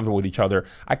and feeling comfortable with each other.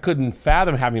 I couldn't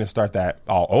fathom having to start that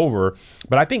all over.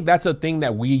 But I think that's a thing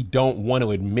that we don't want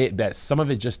to admit, that some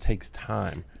of it just takes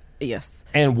time. Yes.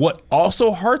 And what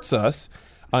also hurts us,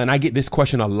 and I get this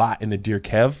question a lot in the Dear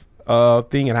Kev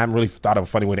thing, and I haven't really thought of a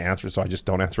funny way to answer it, so I just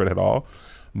don't answer it at all.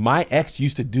 My ex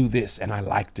used to do this, and I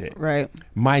liked it. Right.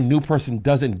 My new person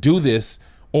doesn't do this,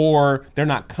 or they're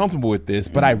not comfortable with this,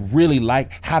 but I really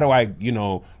like, how do I,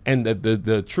 and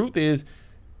the truth is,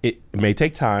 it may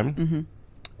take time.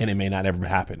 And it may not ever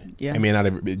happen. Yeah. It may not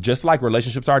ever. Just like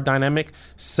relationships are dynamic,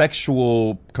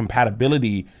 sexual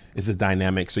compatibility is a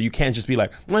dynamic. So you can't just be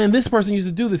like, man, this person used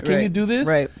to do this. Can you do this?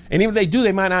 Right. And even if they do,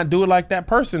 they might not do it like that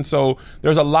person. So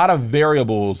there's a lot of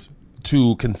variables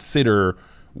to consider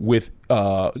with,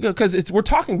 because we're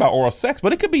talking about oral sex,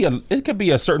 but it could be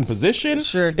a certain position.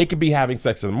 Sure. It could be having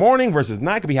sex in the morning versus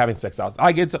night. It could be having sex outside.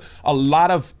 Like, it's a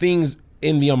lot of things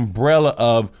in the umbrella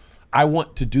of, I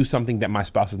want to do something that my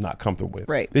spouse is not comfortable with.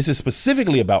 Right. This is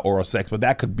specifically about oral sex, but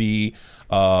that could be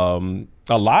a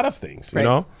lot of things, you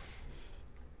know?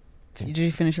 Did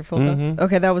you finish your full thought?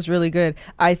 Okay, that was really good.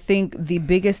 I think the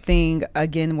biggest thing,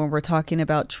 again, when we're talking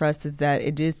about trust, is that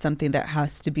it is something that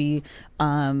has to be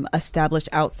established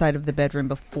outside of the bedroom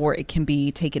before it can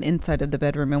be taken inside of the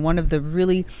bedroom. And one of the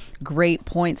really great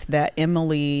points that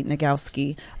Emily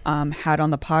Nagoski had on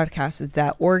the podcast is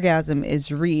that orgasm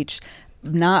is reached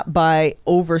not by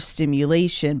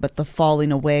overstimulation, but the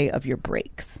falling away of your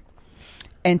brakes.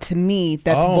 And to me,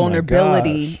 that's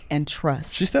vulnerability and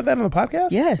trust. She said that on the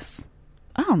podcast? Yes.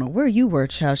 I don't know where you were,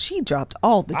 child. She dropped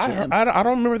all the gems. I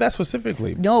don't remember that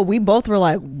specifically. No, we both were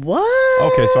like,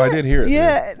 what? Okay, so I did hear it.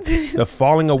 Yeah. The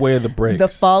falling away of the brakes. The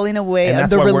falling away of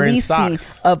the releasing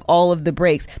of all of the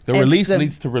brakes. The release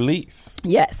leads to release.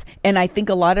 Yes. And I think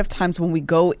a lot of times when we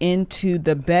go into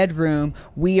the bedroom,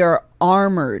 we are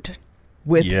armored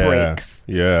with breaks.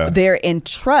 Yeah. There, and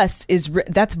trust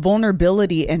that's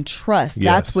vulnerability and trust.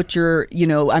 Yes. That's what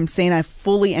I'm saying I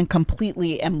fully and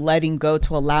completely am letting go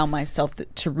to allow myself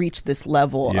to reach this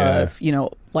level of,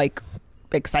 like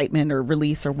excitement or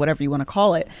release or whatever you want to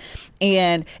call it.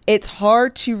 And it's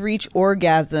hard to reach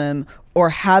orgasm or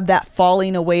have that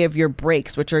falling away of your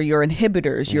brakes, which are your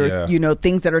inhibitors, your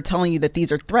things that are telling you that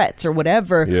these are threats or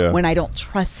whatever, when I don't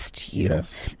trust you.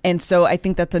 Yes. And so I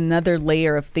think that's another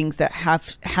layer of things that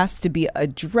has to be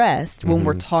addressed when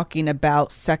we're talking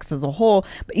about sex as a whole,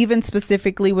 but even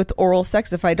specifically with oral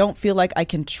sex. If I don't feel like I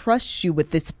can trust you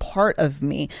with this part of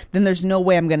me, then there's no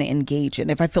way I'm going to engage in.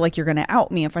 If I feel like you're going to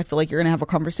out me, if I feel like you're going to have a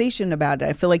conversation about it,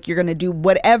 I feel like you're going to do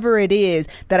whatever it is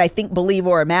that I think, believe,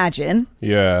 or imagine.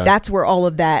 Yeah. That's where all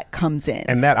of that comes in.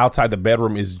 And that outside the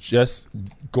bedroom is just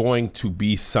going to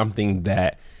be something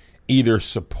that either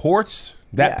supports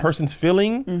that person's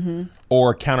feeling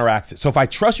or counteracts it. So if I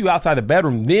trust you outside the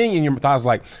bedroom, then in your thoughts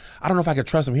like, I don't know if I could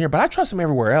trust him here, but I trust him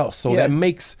everywhere else. So that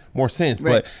makes more sense.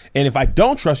 Right. And if I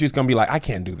don't trust you, it's going to be like, I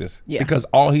can't do this because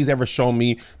all he's ever shown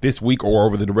me this week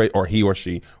or he or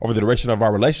she over the duration of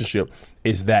our relationship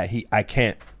is that he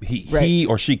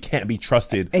or she can't be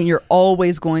trusted. And you're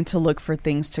always going to look for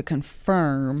things to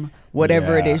confirm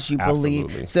whatever it is you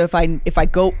believe. So if I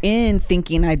go in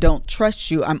thinking I don't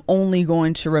trust you, I'm only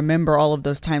going to remember all of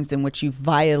those times in which you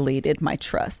violated my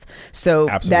trust. So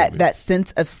that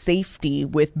sense of safety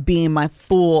with being my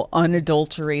full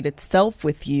unadulterated self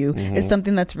with you is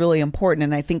something that's really important.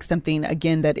 And I think something,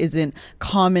 again, that isn't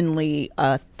commonly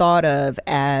thought of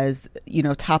as,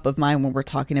 top of mind when we're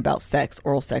talking about sex,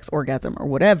 oral sex, orgasm, or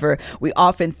whatever. We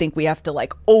often think we have to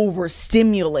like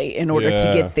overstimulate in order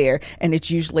to get there. And it's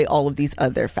usually all of these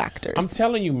other factors. I'm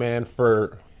telling you, man,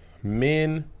 for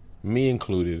men, me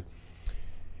included,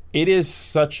 it is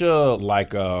such a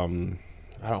like I don't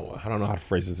know how to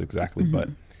phrase this exactly, but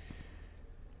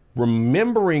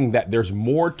remembering that there's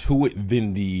more to it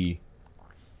than the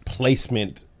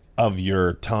placement of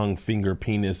your tongue, finger,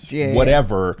 penis,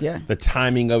 whatever, the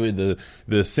timing of it,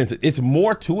 the sense, it's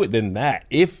more to it than that.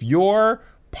 If your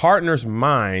partner's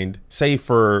mind, say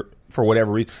for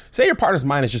whatever reason, say your partner's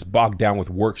mind is just bogged down with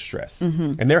work stress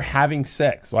and they're having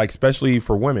sex, like especially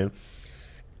for women,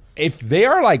 if they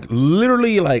are like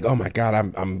literally like, oh my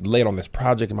God, I'm late on this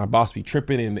project and my boss be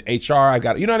tripping and the HR, I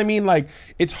got, you know what I mean? Like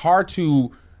it's hard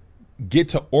to get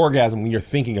to orgasm when you're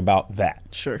thinking about that.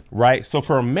 Sure. Right. So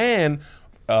for a man,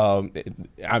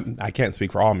 I can't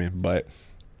speak for all men, but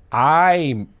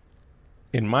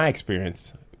in my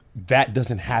experience, that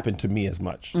doesn't happen to me as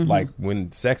much. Mm-hmm. Like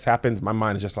when sex happens, my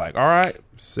mind is just like, all right,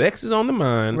 sex is on the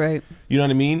mind. Right. You know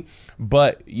what I mean?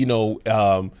 But,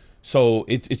 so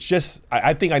it's just,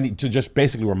 I think I need to just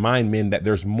basically remind men that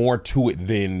there's more to it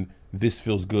than this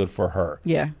feels good for her.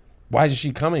 Yeah. Why isn't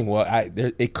she coming? Well,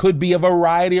 it could be a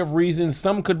variety of reasons.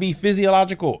 Some could be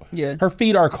physiological. Yeah. Her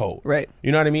feet are cold. Right.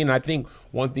 You know what I mean? And I think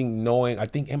one thing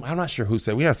I'm not sure who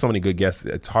said, we had so many good guests.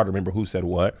 It's hard to remember who said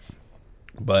what.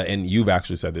 And you've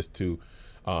actually said this too.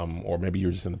 Or maybe you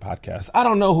were just in the podcast. I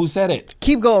don't know who said it.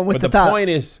 Keep going with the thought. But the point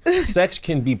is, sex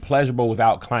can be pleasurable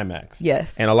without climax.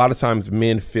 Yes. And a lot of times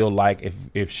men feel like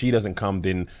if she doesn't come,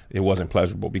 then it wasn't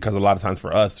pleasurable. Because a lot of times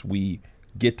for us, we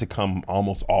get to come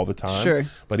almost all the time. Sure.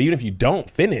 But even if you don't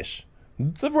finish,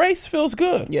 the race feels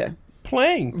good. Yeah.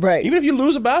 Playing. Right. Even if you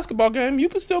lose a basketball game, you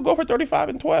can still go for 35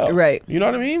 and 12. Right. You know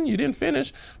what I mean? You didn't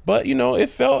finish, but it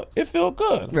felt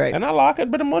good. Right. And I like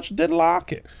it, but much didn't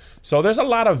like it. So there's a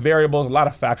lot of variables, a lot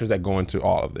of factors that go into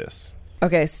all of this.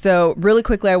 Okay, so really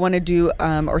quickly, I want to do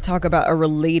or talk about a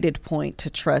related point to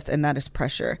trust, and that is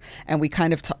pressure. And we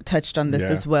kind of touched on this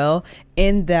as well,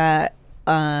 in that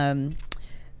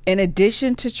in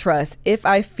addition to trust, if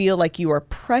I feel like you are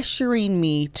pressuring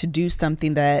me to do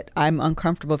something that I'm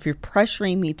uncomfortable, if you're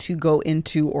pressuring me to go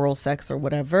into oral sex or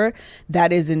whatever,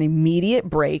 that is an immediate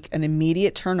break, an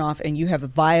immediate turn off, and you have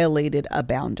violated a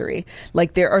boundary.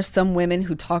 Like there are some women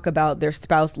who talk about their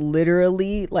spouse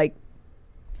literally like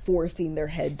forcing their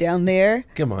head down there.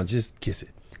 Come on, just kiss it.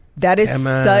 That is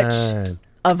such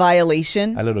a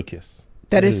violation. A little kiss.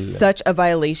 That is such a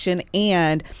violation.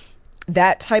 And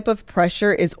that type of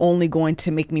pressure is only going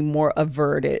to make me more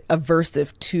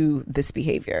aversive to this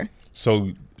behavior.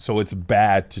 So it's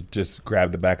bad to just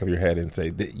grab the back of your head and say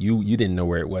that you didn't know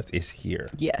where it was. It's here.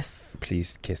 Yes.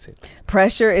 Please kiss it.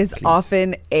 Pressure is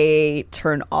often a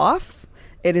turn off.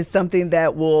 It is something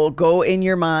that will go in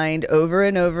your mind over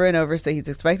and over and over. So he's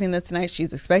expecting this tonight.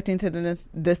 She's expecting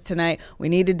this tonight. We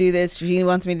need to do this. She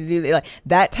wants me to do that. Like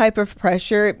that type of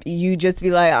pressure, you just be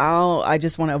like, oh, I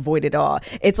just want to avoid it all.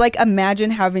 It's like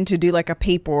imagine having to do like a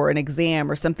paper or an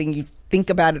exam or something. You think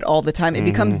about it all the time. It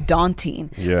becomes daunting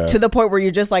to the point where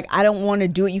you're just like, I don't want to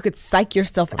do it. You could psych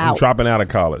yourself out. I'm dropping out of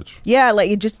college. Yeah,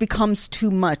 like it just becomes too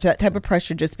much. That type of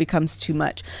pressure just becomes too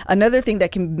much. Another thing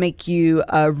that can make you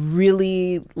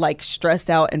really like stressed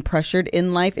out and pressured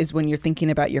in life is when you're thinking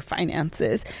about your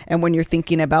finances and when you're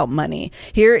thinking about money.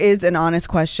 Here is an honest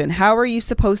question. How are you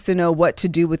supposed to know what to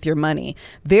do with your money?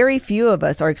 Very few of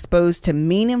us are exposed to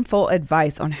meaningful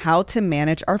advice on how to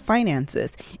manage our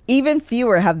finances. Even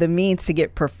fewer have the means to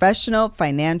get professional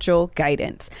financial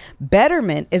guidance.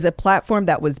 Betterment is a platform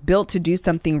that was built to do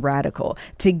something radical,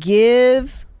 to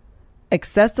give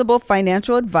accessible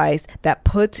financial advice that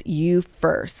puts you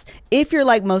first. If you're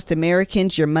like most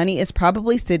Americans, your money is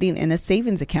probably sitting in a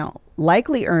savings account,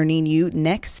 likely earning you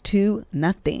next to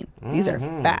nothing. These are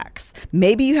facts.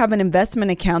 Maybe you have an investment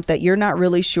account that you're not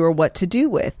really sure what to do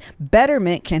with.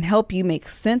 Betterment can help you make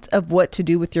sense of what to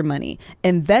do with your money.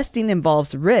 Investing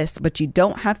involves risk, but you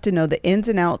don't have to know the ins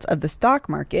and outs of the stock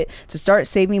market to start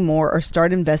saving more or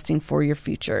start investing for your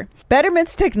future.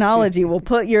 Betterment's technology will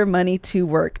put your money to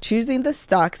work, choosing the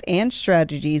stocks and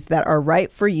strategies that are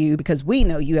right for you because we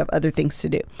know you have other things to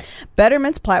do.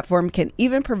 Betterment's platform can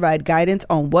even provide guidance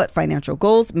on what financial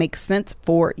goals make sense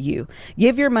for you.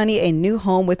 Give your money a new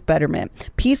home with Betterment.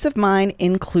 Peace of mind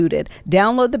included.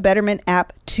 Download the Betterment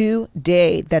app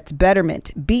today. That's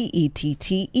Betterment,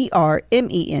 BETTERMENT,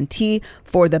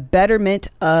 for the betterment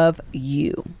of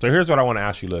you. So here's what I want to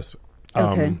ask you, Liz.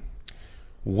 Okay.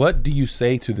 What do you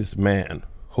say to this man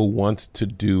who wants to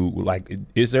do, like,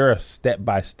 is there a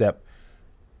step-by-step,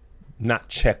 not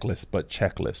checklist, but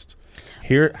checklist?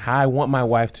 Here, I want my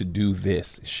wife to do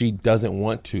this. She doesn't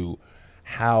want to.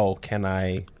 How can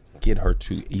I get her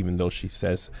to, even though she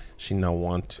says she not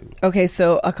want to? Okay,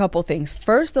 so a couple things.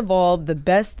 First of all,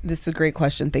 this is a great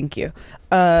question. Thank you.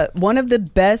 One of the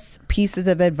best pieces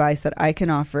of advice that I can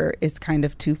offer is kind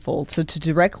of twofold. So to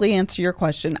directly answer your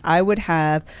question, I would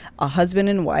have a husband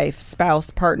and wife, spouse,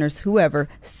 partners, whoever,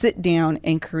 sit down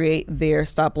and create their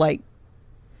stoplight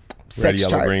sex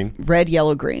chart. Red,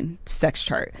 yellow, green sex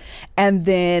chart. And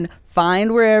then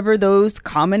find wherever those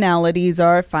commonalities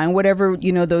are, find whatever,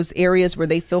 those areas where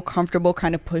they feel comfortable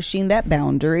kind of pushing that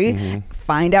boundary,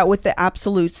 find out what the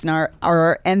absolutes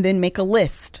are, and then make a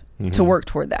list to work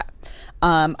toward that.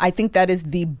 I think that is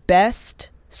the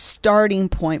best starting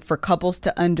point for couples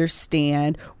to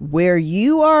understand where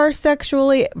you are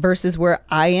sexually versus where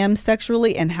I am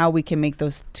sexually and how we can make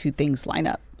those two things line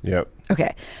up. Yep.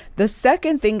 Okay. The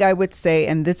second thing I would say,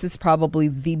 and this is probably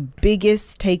the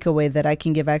biggest takeaway that I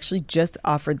can give, I actually just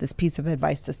offered this piece of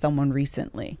advice to someone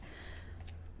recently.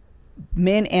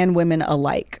 Men and women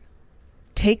alike,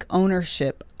 take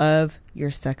ownership of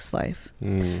your sex life.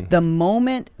 The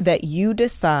moment that you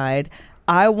decide,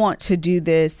 I want to do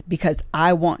this because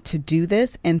I want to do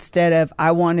this, instead of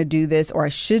I want to do this, or I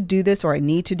should do this, or I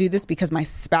need to do this because my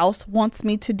spouse wants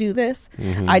me to do this.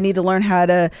 I need to learn how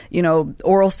to,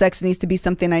 oral sex needs to be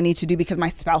something I need to do because my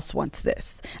spouse wants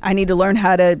this. I need to learn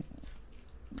how to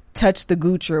touch the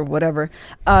gooch or whatever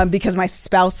because my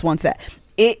spouse wants that.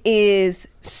 It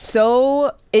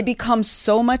becomes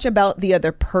so much about the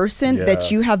other person that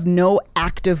you have no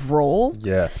active role.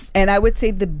 Yes. And I would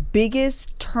say the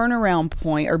biggest turnaround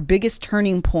point or biggest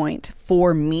turning point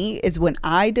for me is when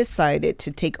I decided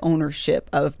to take ownership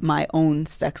of my own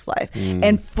sex life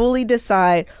and fully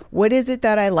decide, what is it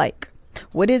that I like?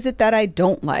 What is it that I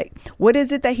don't like? What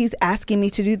is it that he's asking me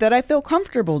to do that I feel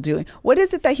comfortable doing? What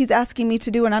is it that he's asking me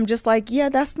to do and I'm just like, yeah,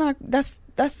 that's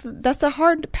a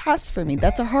hard pass for me.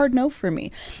 That's a hard no for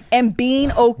me. And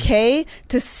being okay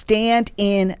to stand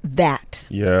in that.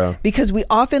 Yeah. Because we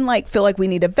often feel like we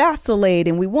need to vacillate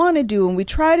and we want to do and we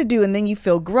try to do, and then you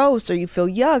feel gross or you feel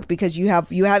yuck because you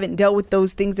haven't dealt with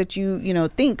those things that you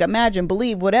think, imagine,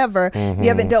 believe, whatever. You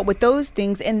haven't dealt with those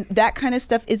things, and that kind of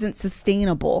stuff isn't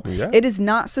sustainable. Yeah. It is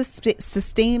not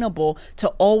sustainable to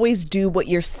always do what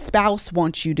your spouse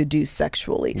wants you to do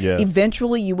sexually. Yes.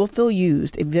 Eventually you will feel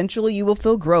used. Eventually you will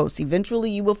feel gross. Eventually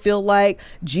you will feel like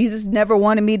Jesus never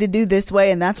wanted me to do this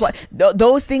way, and that's why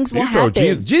those things will happen.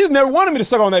 Jesus never wanted me to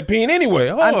suck on that peen anyway.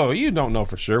 You don't know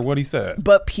for sure what he said.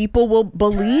 But people will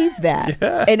believe that.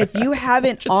 Yeah. And if you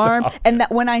haven't and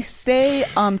that when I say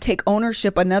take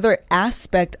ownership, another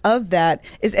aspect of that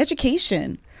is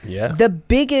education. Yeah. The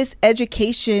biggest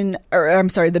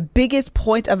the biggest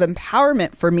point of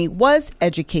empowerment for me was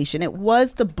education. It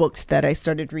was the books that I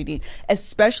started reading,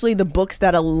 especially the books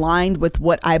that aligned with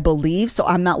what I believe. So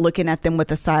I'm not looking at them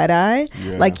with a side eye.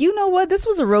 Yeah. Like, you know what? This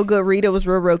was a real good read. It was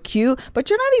real cute,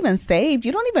 but you're not even saved.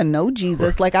 You don't even know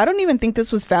Jesus. Like, I don't even think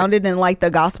this was founded in the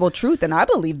gospel truth. And I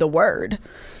believe the word.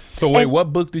 So wait,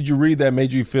 what book did you read that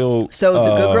made you feel? So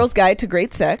The Good Girl's Guide to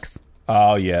Great Sex.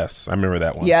 Oh, yes. I remember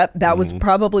that one. Yep. That was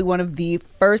probably one of the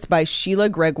first, by Sheila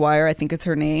Gregoire, I think is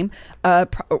her name.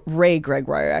 Ray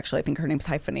Gregoire, actually. I think her name's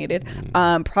hyphenated.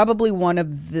 Probably one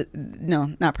of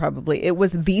not probably. It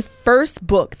was the first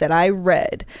book that I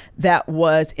read that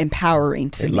was empowering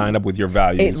to me. It lined up with your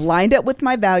values. It lined up with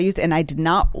my values, and I did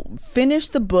not finish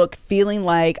the book feeling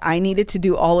like I needed to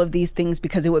do all of these things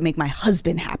because it would make my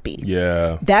husband happy.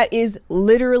 Yeah. That is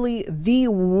literally the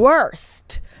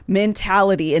worst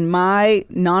mentality in my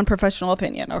non-professional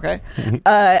opinion. Okay.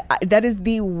 That is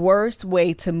the worst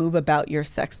way to move about your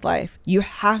sex life. You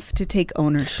have to take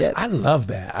ownership. I love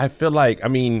that. I feel like,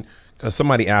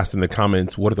 somebody asked in the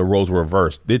comments, what if the roles were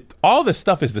reversed? All this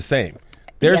stuff is the same.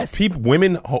 There's people,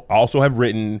 women also have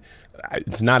written,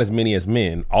 it's not as many as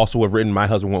men, also have written, my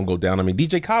husband won't go down on me.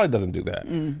 DJ Khaled doesn't do that.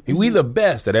 We the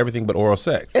best at everything but oral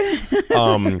sex.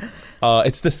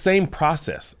 It's the same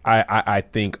process, I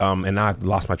think, and I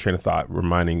lost my train of thought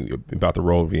reminding about the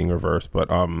role being reversed, but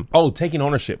taking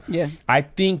ownership. Yeah. I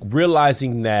think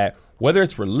realizing that whether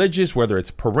it's religious, whether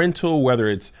it's parental, whether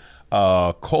it's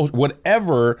culture,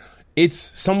 whatever,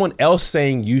 it's someone else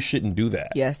saying you shouldn't do that.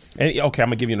 Yes. And okay, I'm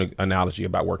gonna give you an analogy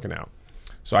about working out.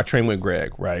 So I train with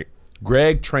Greg, right?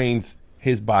 Greg trains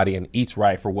his body and eats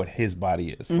right for what his body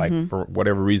is. Like, for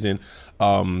whatever reason,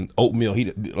 oatmeal,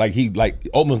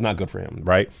 oatmeal's not good for him,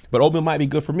 right? But oatmeal might be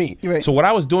good for me. Right. So what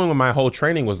I was doing with my whole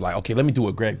training was like, okay, let me do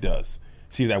what Greg does.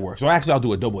 See if that works. So actually, I'll do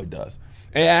what Doughboy does.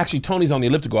 And actually, Tony's on the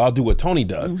elliptical. I'll do what Tony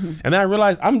does. And then I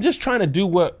realized I'm just trying to do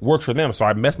what works for them. So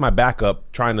I messed my back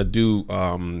up trying to do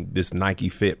this Nike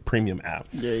Fit premium app.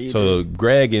 Yeah, so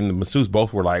Greg and the masseuse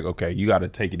both were like, okay, you got to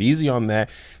take it easy on that.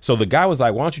 So the guy was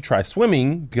like, why don't you try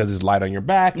swimming because it's light on your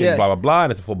back and blah, blah, blah.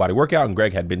 And it's a full body workout. And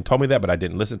Greg had told me that, but I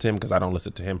didn't listen to him because I don't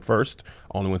listen to him first.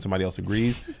 Only when somebody else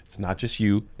agrees. It's not just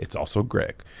you. It's also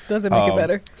Greg. Doesn't make it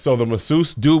better. So the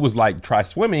masseuse dude was like, try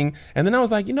swimming. And then I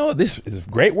was like, you know what? This is a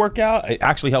great workout. It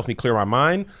actually helps me clear my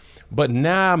mind. But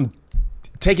now I'm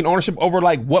taking ownership over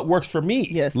what works for me.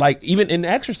 Yes. Like even in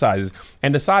exercises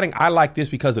and deciding I like this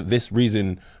because of this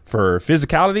reason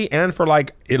physicality and for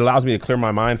like, it allows me to clear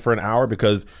my mind for an hour,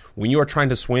 because when you are trying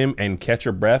to swim and catch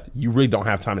your breath, you really don't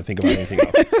have time to think about anything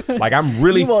else. Like, I'm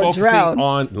really focusing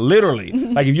on literally,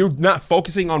 like, if you're not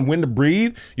focusing on when to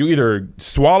breathe, you either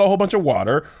swallow a whole bunch of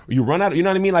water or you run out, you know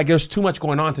what I mean? Like, there's too much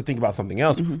going on to think about something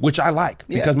else, which I like,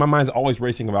 because my mind's always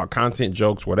racing about content,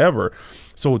 jokes, whatever.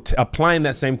 So applying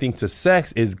that same thing to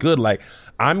sex is good. Like,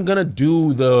 I'm going to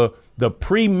do the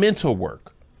pre-mental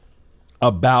work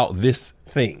about this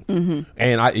thing.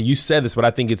 And you said this, but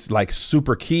I think it's like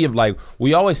super key of like,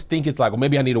 we always think it's like, well,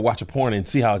 maybe I need to watch a porn and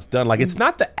see how it's done. Like, it's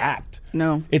not the act.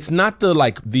 No. It's not the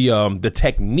like the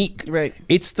technique. Right.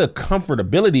 It's the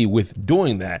comfortability with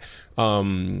doing that.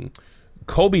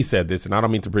 Kobe said this, and I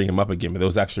don't mean to bring him up again, but it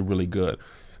was actually really good.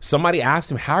 Somebody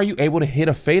asked him, how are you able to hit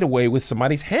a fadeaway with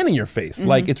somebody's hand in your face?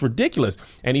 Like, it's ridiculous.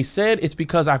 And he said, it's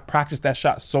because I've practiced that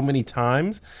shot so many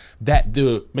times that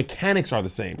the mechanics are the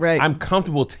same. Right. I'm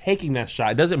comfortable taking that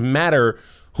shot. It doesn't matter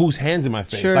whose hand's in my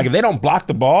face. Sure. Like, if they don't block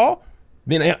the ball,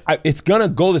 then it's going to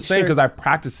go the same, because I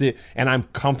practice it and I'm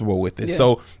comfortable with it. Yeah.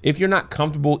 So if you're not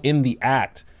comfortable in the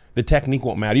act, the technique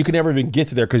won't matter. You can never even get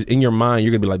to there, because in your mind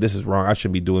you're gonna be like, "This is wrong. I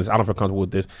shouldn't be doing this. I don't feel comfortable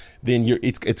with this." Then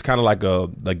it's kind of like a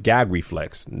gag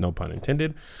reflex, no pun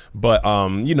intended. But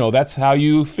that's how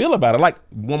you feel about it. Like,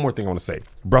 one more thing I want to say: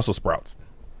 Brussels sprouts.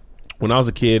 When I was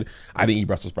a kid, I didn't eat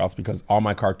Brussels sprouts because all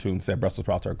my cartoons said Brussels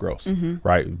sprouts are gross,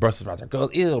 right? Brussels sprouts are gross.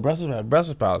 Ew,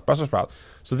 Brussels sprouts.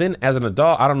 So then as an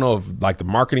adult, I don't know if like the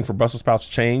marketing for Brussels sprouts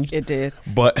changed. It did.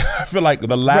 But I feel like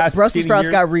the last Brussels sprouts years,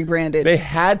 got rebranded. They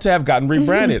had to have gotten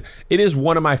rebranded. It is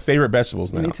one of my favorite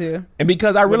vegetables now. Me too. And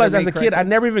because I realized as a kid, I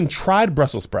never even tried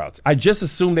Brussels sprouts. I just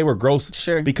assumed they were gross.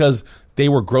 Sure. Because they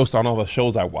were gross on all the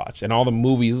shows I watched and all the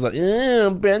movies. It was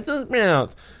like, Brussels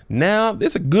sprouts. Now,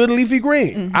 it's a good leafy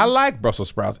green. I like Brussels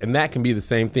sprouts, and that can be the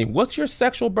same thing. What's your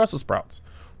sexual Brussels sprouts?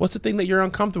 What's the thing that you're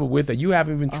uncomfortable with that you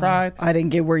haven't even tried? I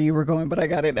didn't get where you were going, but I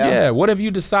got it now. Yeah, what have you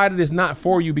decided is not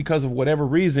for you because of whatever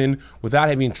reason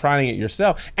without even trying it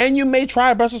yourself? And you may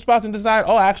try Brussels sprouts and decide,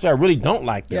 oh, actually, I really don't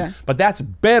like them. Yeah. But that's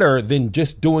better than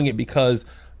just doing it because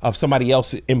of somebody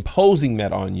else imposing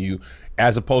that on you,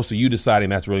 as opposed to you deciding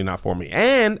that's really not for me.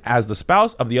 And as the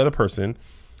spouse of the other person,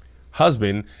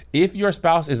 husband, if your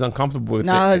spouse is uncomfortable with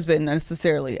not it, husband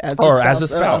necessarily, as a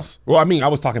spouse. Well, I mean, I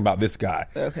was talking about this guy.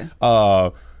 Okay.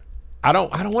 I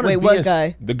don't want to be what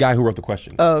guy? The guy who wrote the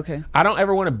question. Oh, okay. I don't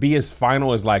ever want to be as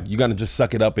final as like, you're going to just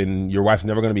suck it up and your wife's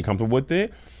never going to be comfortable with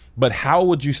it. But how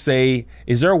would you say,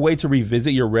 is there a way to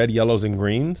revisit your red, yellows, and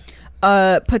greens?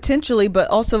 Potentially, but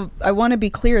also I want to be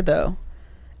clear though.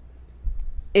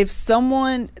 If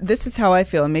someone, this is how I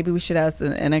feel, and maybe we should ask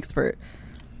an expert.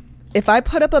 If I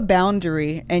put up a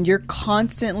boundary and you're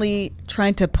constantly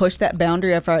trying to push that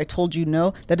boundary after I told you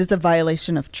no, that is a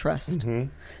violation of trust.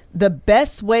 The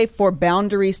best way for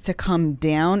boundaries to come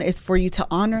down is for you to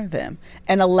honor them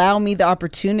and allow me the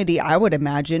opportunity, I would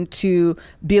imagine, to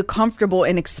be comfortable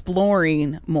in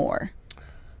exploring more.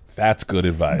 That's good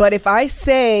advice. But if I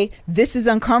say this is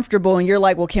uncomfortable and you're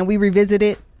like, well, can we revisit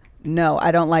it? No,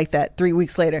 I don't like that. 3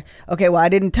 weeks later. Okay, well, I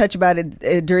didn't touch about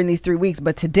it during these 3 weeks,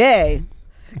 but today,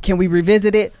 can we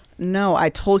revisit it? No, I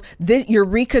told this. You're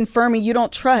reconfirming you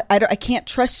don't trust. I can't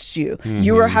trust you.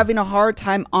 You are having a hard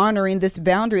time honoring this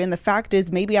boundary, and the fact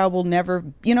is, maybe I will never.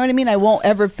 You know what I mean? I won't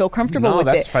ever feel comfortable with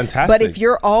it. That's fantastic. But if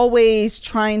you're always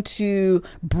trying to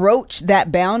broach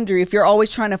that boundary, if you're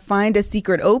always trying to find a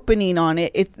secret opening on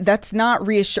it, that's not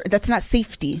reassure. That's not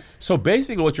safety. So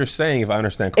basically, what you're saying, if I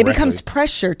understand correctly, it becomes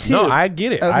pressure too. No, I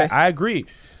get it. Okay. I agree.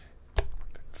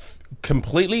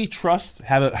 Completely trust.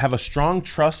 Have a strong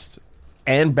trust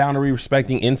and boundary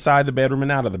respecting inside the bedroom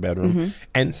and out of the bedroom.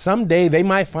 And someday they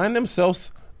might find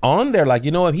themselves on there like, you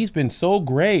know what, he's been so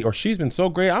great or she's been so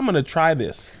great, I'm going to try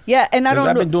this. Yeah, and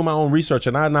I've been doing my own research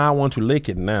and I want to lick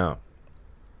it now.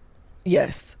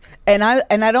 Yes. And I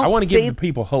want to give the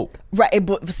people hope. Right,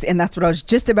 and that's what I was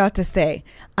just about to say.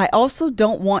 I also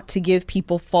don't want to give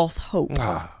people false hope.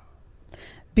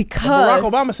 Because Barack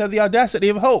Obama said the audacity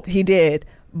of hope. He did.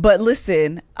 But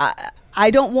listen, I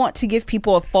don't want to give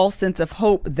people a false sense of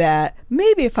hope that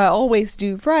maybe if I always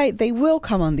do right, they will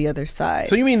come on the other side.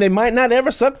 So you mean they might not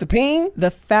ever suck the peen? The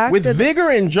fact with vigor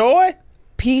and joy?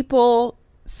 People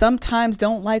sometimes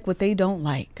don't like what they don't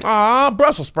like.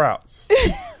 Brussels sprouts.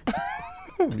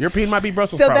 Your peen might be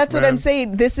Brussels sprouts. So that's what I'm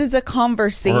saying. This is a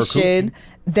conversation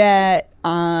that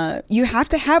you have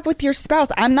to have with your spouse.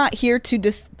 I'm not here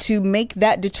to make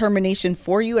that determination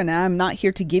for you, and I'm not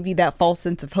here to give you that false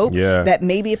sense of hope that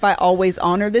maybe if I always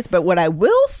honor this. But what I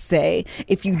will say,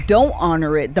 if you don't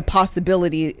honor it, the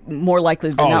possibility more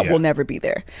likely than not will never be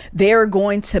there. They're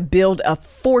going to build a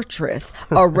fortress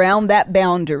around that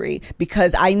boundary,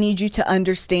 because I need you to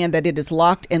understand that it is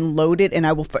locked and loaded, and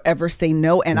I will forever say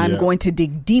no, and I'm going to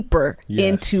dig deeper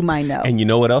into my no. And you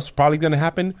know what else is probably going to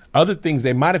happen? Other things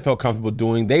they might have felt comfortable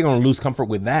doing, they're going to lose comfort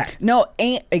with that. No,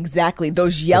 ain't exactly.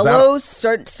 Those yellows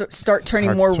start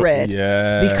turning more red.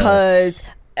 Because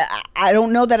I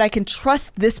don't know that I can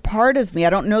trust this part of me. I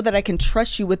don't know that I can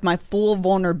trust you with my full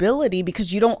vulnerability,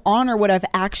 because you don't honor what I've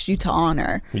asked you to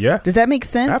honor. Yeah. Does that make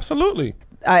sense? Absolutely.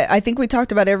 I think we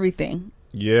talked about everything.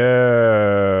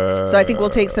 Yeah. So I think we'll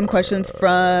take some questions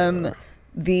from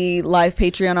the live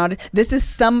Patreon audience. This is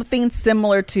something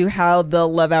similar to how the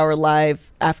Love Hour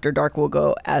Live After Dark will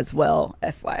go as well,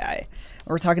 FYI.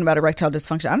 We're talking about erectile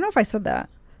dysfunction. I don't know if I said that.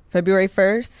 February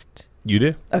 1st. You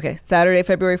did? Okay. Saturday,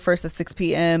 February 1st at 6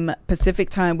 p.m. Pacific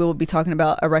time, we will be talking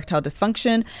about erectile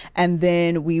dysfunction. And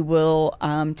then we will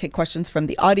take questions from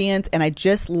the audience. And I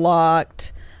just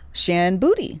locked Shan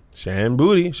Booty. Shan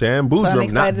Boodram,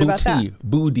 so not Booty.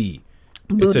 Booty.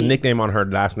 It's a nickname on her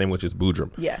last name, which is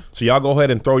Boodram. Yeah. So y'all go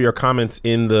ahead and throw your comments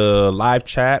in the live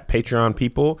chat, Patreon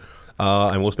people,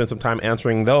 and we'll spend some time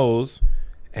answering those.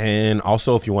 And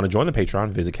also, if you want to join the Patreon,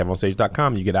 visit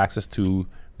KevinOnStage.com. You get access to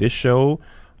this show,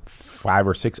 5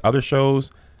 or 6 other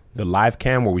shows, the live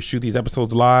cam where we shoot these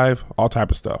episodes live, all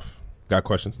type of stuff. Got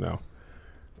questions now.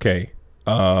 Okay.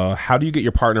 How do you get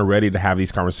your partner ready to have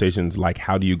these conversations? Like,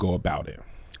 how do you go about it?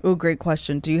 Oh, great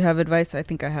question. Do you have advice? I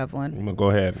think I have one. I'm gonna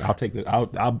go ahead. I'll take the.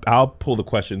 I'll pull the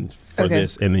questions for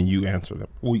this, and then you answer them.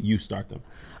 You start them.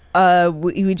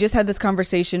 We just had this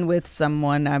conversation with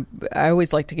someone. I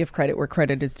always like to give credit where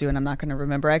credit is due, and I'm not going to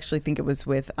remember. I actually think it was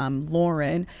with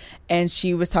Lauren, and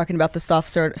she was talking about the soft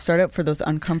startup for those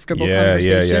uncomfortable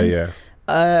conversations.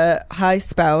 Hi,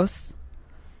 spouse.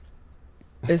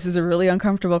 This is a really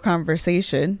uncomfortable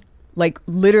conversation. Like,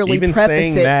 literally even preface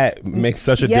saying it. that makes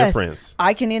such a difference.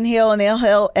 I can inhale and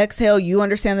exhale. You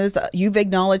understand this. You've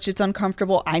acknowledged it's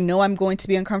uncomfortable. I know I'm going to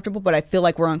be uncomfortable, but I feel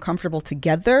like we're uncomfortable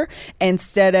together.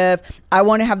 Instead of, I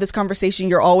want to have this conversation,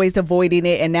 you're always avoiding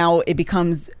it, and now it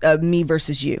becomes me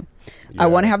versus you. I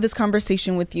want to have this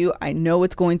conversation with you. I know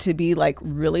it's going to be like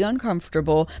really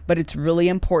uncomfortable, but it's really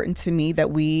important to me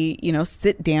that we,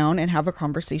 sit down and have a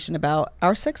conversation about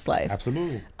our sex life.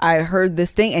 Absolutely. I heard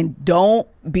this thing, and don't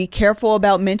be careful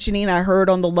about mentioning I heard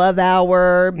on the Love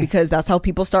Hour, because that's how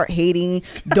people start hating.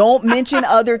 Don't mention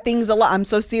other things a lot. I'm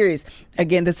so serious.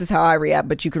 Again, this is how I react,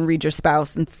 but you can read your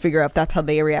spouse and figure out if that's how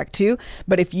they react too.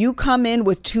 But if you come in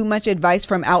with too much advice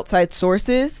from outside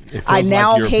sources, I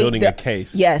now like you're building a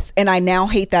case. Yes, and I now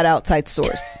hate that outside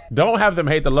source. Don't have them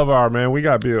hate the Love Hour, man. We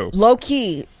got bills. Low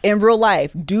key, in real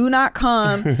life, do not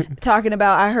come talking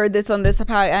about I heard this on this,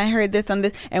 I heard this on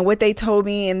this, and what they told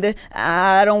me, and this.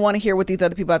 I don't want to hear what these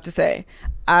other people have to say.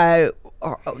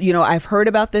 I've heard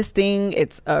about this thing.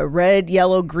 It's a red,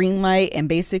 yellow, green light. And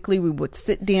basically we would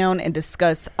sit down and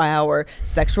discuss our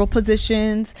sexual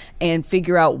positions and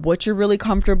figure out what you're really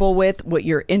comfortable with, what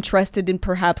you're interested in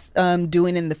perhaps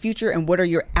doing in the future, and what are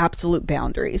your absolute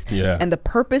boundaries. Yeah. And the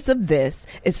purpose of this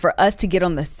is for us to get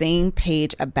on the same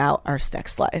page about our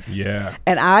sex life. Yeah.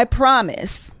 And I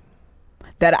promise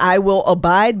that I will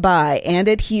abide by and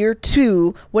adhere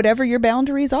to whatever your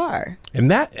boundaries are. And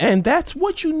that's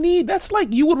what you need. That's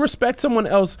like you would respect someone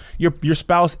else, your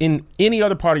spouse, in any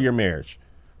other part of your marriage,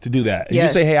 to do that. And you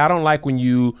say, hey, I don't like when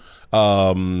you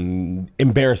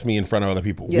embarrass me in front of other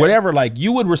people. Yes. Whatever, like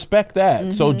you would respect that.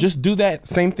 Mm-hmm. So just do that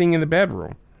same thing in the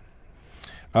bedroom.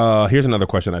 Here's another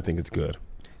question I think is good.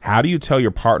 How do you tell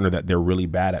your partner that they're really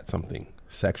bad at something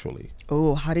sexually?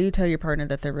 Oh, how do you tell your partner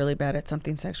that they're really bad at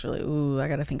something sexually? Ooh, I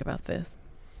got to think about this.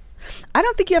 I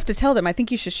don't think you have to tell them. I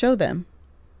think you should show them.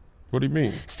 What do you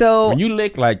mean? So when you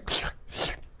lick, like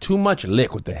too much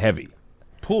lick with the heavy,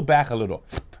 pull back a little,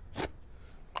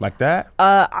 like that.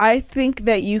 I think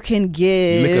that you can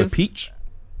give. You lick a peach.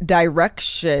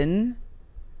 Direction.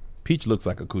 Peach looks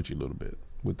like a coochie a little bit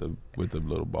with the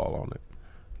little ball on it.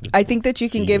 I think that you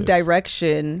can give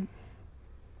direction.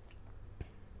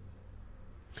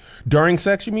 During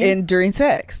sex, you mean? During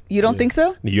sex. You don't think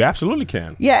so? You absolutely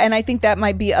can. Yeah, and I think that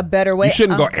might be a better way. You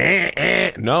shouldn't go,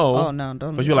 No. Oh, no,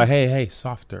 don't. But you're like, hey,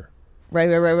 softer. Right.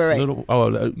 Little,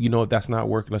 if that's not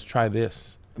working, let's try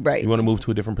this. Right. You want to move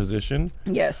to a different position?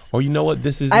 Yes. Or you know what,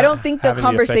 this is I don't think the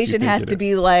conversation has to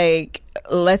be like,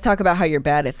 let's talk about how you're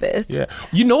bad at this. Yeah.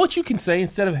 You know what you can say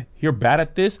instead of, you're bad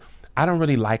at this? I don't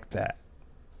really like that.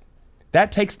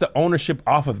 that takes the ownership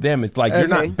off of them. It's like, you're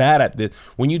not bad at this.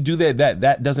 When you do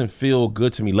that doesn't feel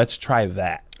good to me. Let's try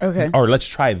that. Okay. Or let's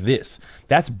try this.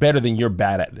 That's better than you're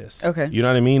bad at this. Okay. You know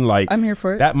what I mean? Like, I'm here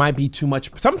for it. That might be too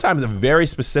much. Sometimes a very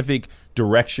specific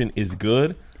direction is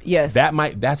good. Yes.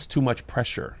 That's too much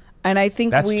pressure. And I think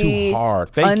that's too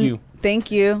hard. Thank you. Thank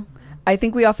you. I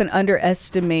think we often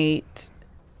underestimate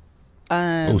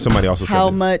somebody also said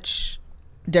how this. much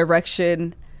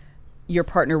direction your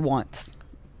partner wants.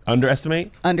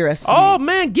 Underestimate? Oh,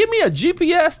 man, give me a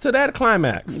GPS to that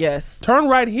climax. Yes. Turn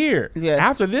right here. Yes.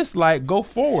 After this light, go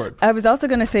forward. I was also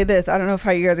going to say this. I don't know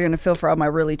how you guys are going to feel for all my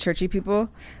really churchy people.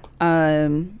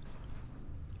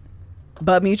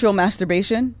 But mutual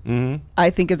masturbation, I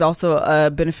think, is also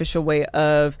a beneficial way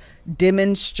of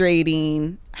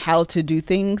demonstrating how to do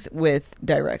things with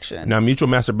direction. Now, mutual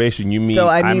masturbation, you mean,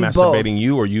 I'm masturbating both.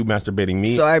 You or you masturbating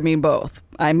me? So I mean both.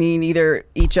 I mean either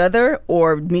each other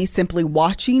or me simply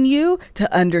watching you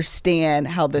to understand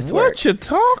how this works. What you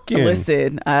talking?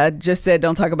 Listen, I just said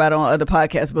don't talk about it on other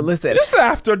podcasts, but listen. This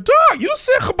after dark. You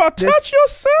sick about touch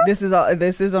yourself? This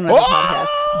is on another podcast.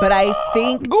 But I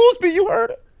think Gooseby, you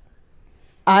heard it.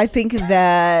 I think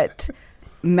that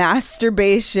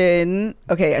masturbation.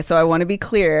 Okay, so I want to be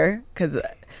clear because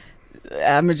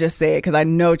I'm gonna just say it because I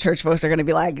know church folks are gonna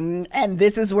be like, and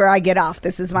this is where I get off.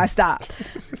 This is my stop.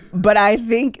 But I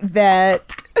think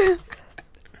that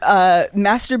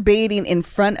masturbating in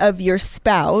front of your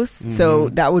spouse, so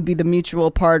that would be the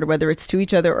mutual part, whether it's to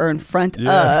each other or in front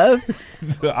of.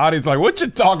 The audience like, what you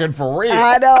talking for real?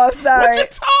 I know, I'm sorry. What you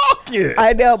talking?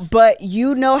 I know, but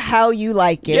you know how you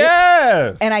like it.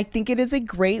 Yes. And I think it is a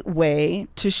great way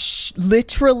to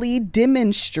literally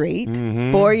demonstrate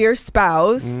for your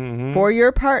spouse, for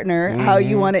your partner, how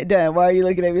you want it done. Why are you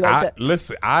looking at me like that?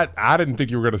 Listen, I didn't think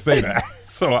you were going to say that.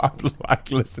 So I'm like,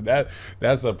 listen,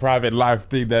 that's a private life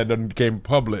thing that became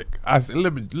public. I said,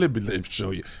 let me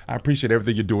show you. I appreciate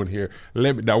everything you're doing here.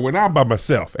 Now, when I'm by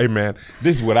myself, hey man,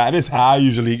 this is how I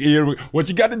usually. What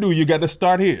you got to do, you got to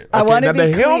start here. Okay? I want to be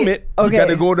the clear. helmet. Okay. You got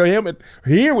to go to the helmet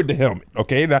here with the helmet.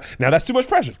 Okay, now that's too much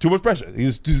pressure.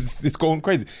 It's going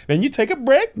crazy. Then you take a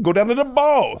break, go down to the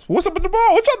balls. What's up with the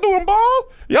ball? What y'all doing, balls?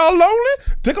 Y'all lonely?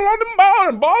 Tickle on them balls,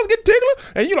 and balls get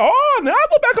tickler. And now I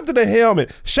go back up to the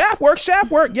helmet. Shaft work.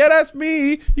 Yeah, that's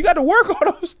me. You got to work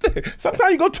on those things.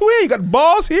 Sometimes you go too in. You got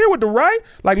balls here with the right,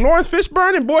 like Lawrence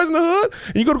Fishburne in Boys in the Hood.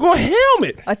 And you got to go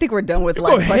helmet. I think we're done with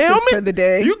life questions for the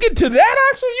day. You get to that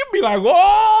action, you be like,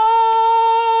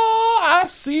 oh, I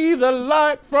see the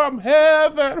light from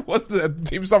heaven. What's the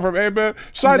theme song from Amen?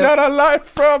 Shine down a light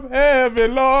from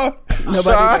heaven, Lord.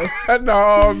 Nobody Shine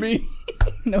on me.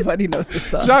 Nobody knows this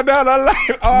stuff. Shine down a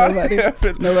light on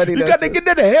heaven. Nobody knows. You got to get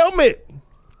to the helmet.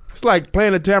 It's like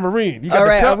playing a tambourine. You got all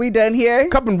right, are we done here?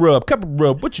 Cup and rub.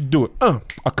 What you doing? A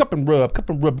cup and rub.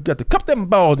 You got to cup them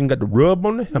balls and got to rub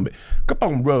on the helmet. Cup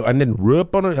and rub, and then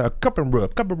rub on the cup and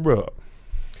rub.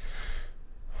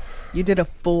 You did a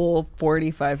full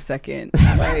 45-second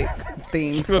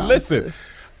theme song.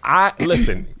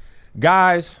 Listen,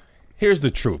 guys. Here's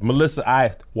the truth, Melissa.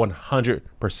 I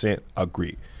 100%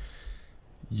 agree.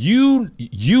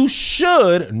 You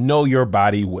should know your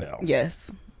body well. Yes.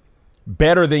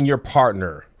 Better than your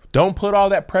partner. Don't put all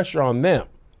that pressure on them.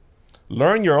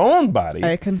 Learn your own body.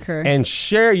 I concur. And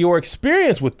share your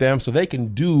experience with them so they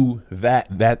can do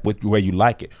that with the way you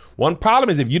like it. One problem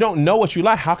is if you don't know what you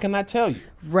like, how can I tell you?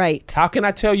 Right. How can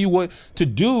I tell you what to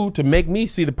do to make me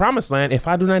see the promised land if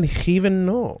I do not even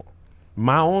know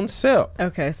my own self?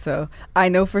 Okay, so I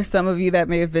know for some of you that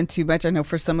may have been too much. I know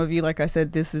for some of you, like I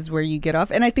said, this is where you get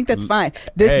off, and I think that's fine.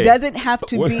 This doesn't have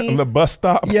to be the bus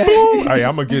stop. Yeah. Hey,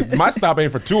 I'm gonna get my stop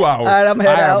ain't for 2 hours. All right, I'm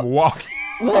head out. am walking.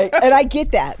 And I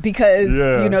get that because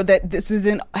you know that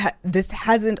this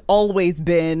hasn't always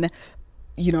been,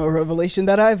 a revelation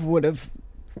that I would have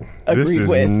agreed this is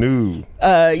with. New.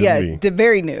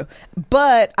 Very new.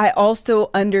 But I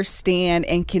also understand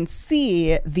and can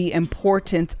see the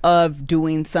importance of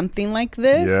doing something like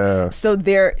this. Yeah.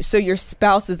 So your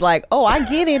spouse is like, oh, I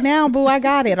get it now, boo. I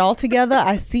got it all together.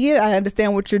 I see it. I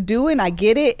understand what you're doing. I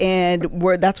get it, and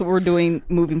that's what we're doing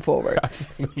moving forward.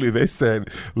 Absolutely. They said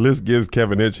Liz gives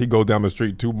Kevin Inch. He go down the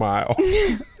street 2 miles.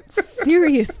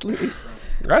 Seriously.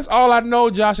 That's all I know,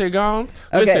 Josh A. Gomes.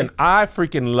 Okay. Listen, I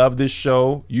freaking love this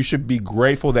show. You should be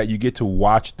grateful that you get to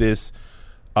watch this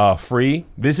free.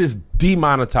 This is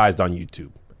demonetized on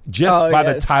YouTube. Just by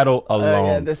the title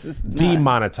alone. This is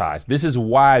demonetized. This is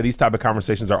why these type of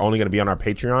conversations are only going to be on our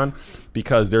Patreon,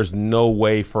 because there's no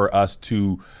way for us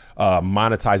to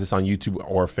monetize this on YouTube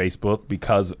or Facebook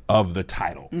because of the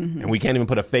title. And we can't even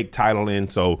put a fake title in,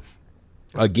 so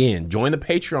Again, join the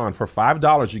Patreon for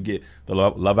 $5. You get the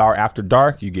Love Hour After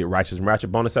Dark. You get Righteous and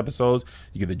Ratchet bonus episodes.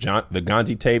 You get the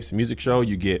Gonzi Tapes music show.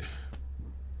 You get,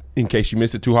 in case you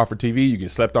missed it, Too Hot for TV. You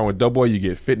get Slept On with Doughboy. You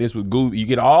get Fitness with Goob. You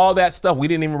get all that stuff. We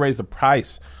didn't even raise the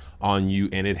price on you,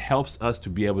 and it helps us to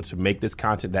be able to make this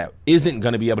content that isn't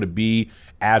going to be able to be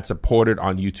ad supported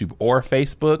on YouTube or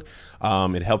Facebook.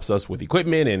 It helps us with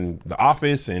equipment and the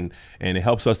office, and it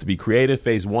helps us to be creative.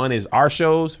 Phase 1 is our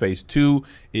shows. Phase 2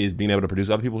 is being able to produce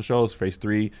other people's shows. Phase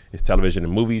 3 is television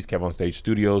and movies. Kev on Stage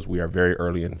Studios. We are very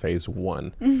early in phase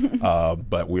 1,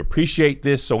 but we appreciate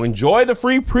this. So enjoy the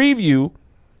free preview.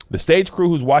 The stage crew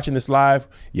who's watching this live,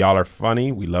 y'all are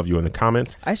funny. We love you in the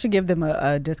comments. I should give them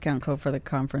a discount code for the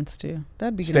conference too.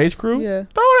 That'd be good. Stage crew? Yeah.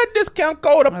 Throw that discount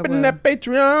code up in that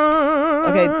Patreon.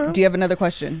 Okay, do you have another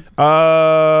question?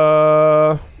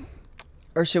 Or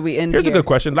should we end Here's here? a good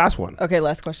question. Last one. Okay,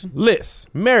 last question. Liz,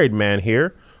 married man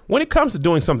here. When it comes to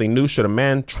doing something new, should a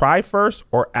man try first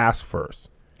or ask first?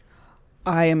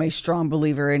 I am a strong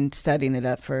believer in setting it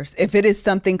up first. If it is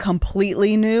something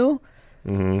completely new,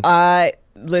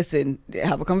 listen,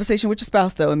 have a conversation with your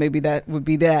spouse though, and maybe that would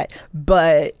be that.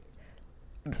 But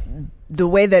the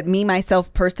way that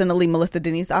myself personally, Melissa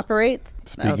Denise operates,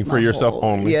 speaking for yourself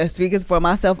only. Yeah, speaking for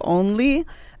myself only.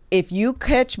 If you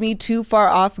catch me too far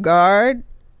off guard,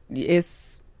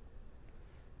 it's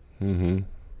a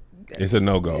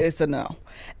no-go. It's a no.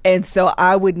 And so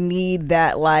I would need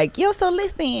that, like, so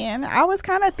listen, I was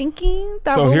kind of thinking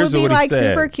that would be like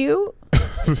super cute.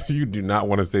 You do not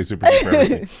want to say super cute for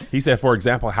everything. He said, for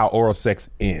example, how oral sex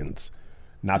ends.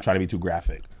 Not trying to be too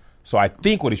graphic. So I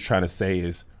think what he's trying to say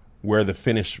is where the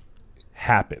finish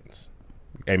happens.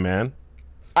 Amen?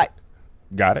 I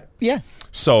got it? Yeah.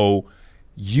 So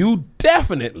you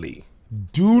definitely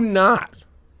do not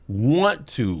want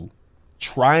to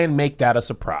try and make that a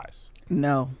surprise.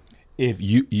 No. If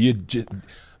you just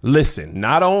listen,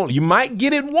 not only you might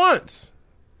get it once,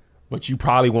 but you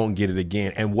probably won't get it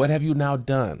again. And what have you now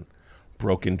done?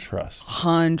 Broken trust.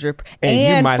 100%.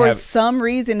 And for some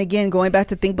reason, again, going back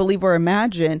to think, believe, or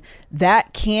imagine,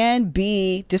 that can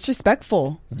be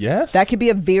disrespectful. Yes. That could be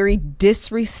a very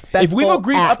disrespectful If we've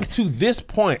agreed act. up to this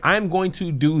point, I'm going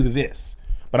to do this,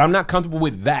 but I'm not comfortable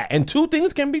with that. And two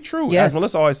things can be true. Yes. As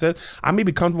Melissa always says, I may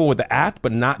be comfortable with the act,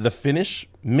 but not the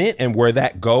finishment and where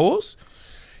that goes.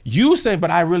 You say,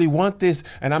 but I really want this,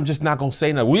 and I'm just not gonna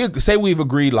say no. We say we've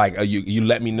agreed, like you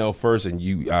let me know first, and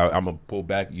I'm gonna pull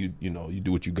back. You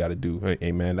do what you got to do.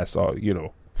 Hey man, that's all.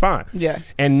 Fine. Yeah.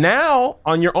 And now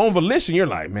on your own volition, you're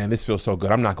like, man, this feels so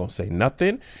good. I'm not gonna say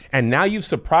nothing. And now you've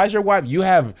surprised your wife. You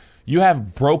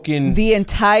have broken the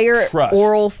entire trust.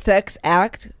 Oral sex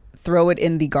act. Throw it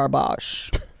in the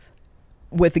garbage.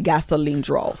 With the gasoline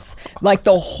draws. Like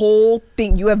the whole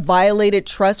thing, you have violated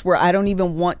trust where I don't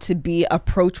even want to be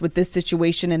approached with this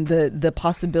situation and the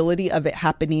possibility of it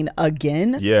happening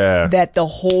again. Yeah. That the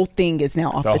whole thing is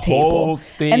now off the table.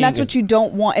 And that's what you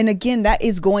don't want. And again, that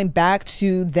is going back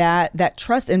to that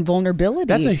trust and vulnerability.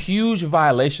 That's a huge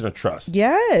violation of trust.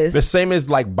 Yes. The same as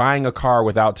like buying a car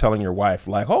without telling your wife,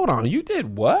 like, hold on, you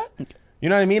did what? You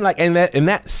know what I mean? Like, and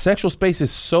that sexual space is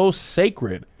so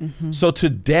sacred. Mm-hmm. So to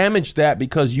damage that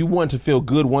because you want to feel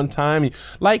good one time,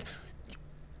 like,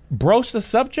 broach the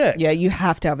subject. Yeah, you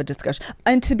have to have a discussion.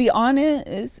 And to be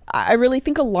honest, I really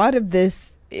think a lot of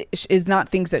this is not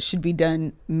things that should be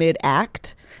done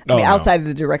mid-act. Outside of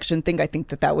the direction thing, I think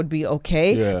that would be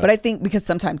okay. Yeah. But I think because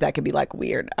sometimes that could be like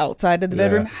weird outside of the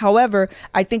bedroom. However,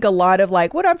 I think a lot of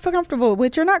like what I'm comfortable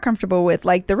with, you're not comfortable with,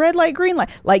 like the red light, green light.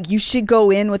 Like you should go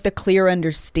in with a clear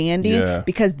understanding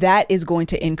because that is going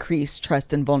to increase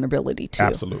trust and vulnerability too.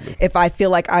 Absolutely. If I feel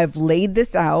like I've laid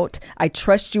this out, I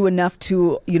trust you enough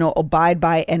to, abide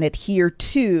by and adhere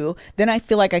to, then I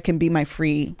feel like I can be my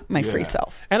free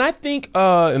self. And I think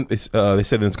they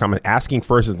said in this comment, asking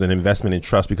first is an investment in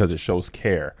trust because it shows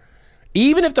care.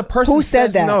 Even if the person who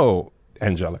said that? No,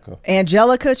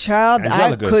 Angelica, child,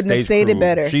 I couldn't have said it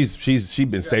better. She's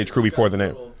been stage crew before the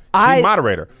name. She's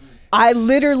moderator. I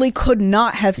literally could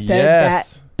not have said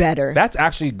that better.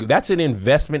 That's an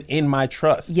investment in my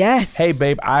trust. Yes. Hey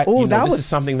babe, this is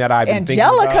something that I've been thinking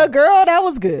about. Angelica, girl, that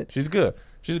was good. She's good.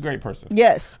 She's a great person.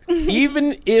 Yes.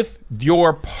 Even if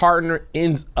your partner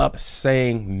ends up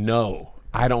saying no,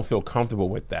 I don't feel comfortable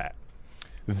with that.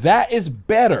 That is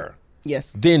better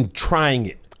than trying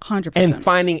it. 100%. And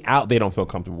finding out they don't feel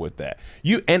comfortable with that.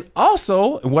 And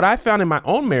also, what I found in my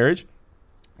own marriage,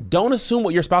 don't assume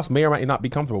what your spouse may or might not be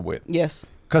comfortable with. Yes.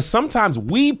 Because sometimes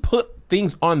we put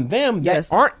things on them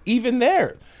that aren't even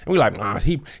there. And we're like,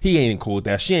 he ain't cool with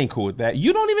that. She ain't cool with that.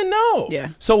 You don't even know. Yeah.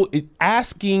 So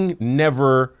asking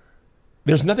never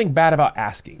there's nothing bad about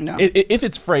asking. No. If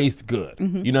it's phrased good.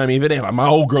 Mm-hmm. You know what I mean? If it ain't like, my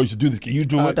old girl used to do this, can you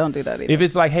do it? Don't do that either. If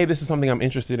it's like, hey, this is something I'm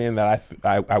interested in that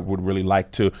I would really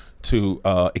like to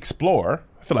explore,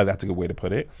 I feel like that's a good way to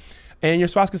put it. And your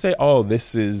spouse can say, oh,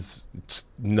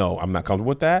 no, I'm not comfortable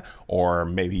with that. Or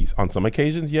maybe on some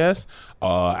occasions, yes,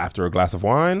 after a glass of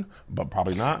wine, but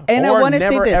probably not. And or I want to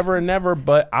say this. Ever, never,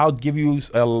 but I'll give you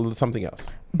something else.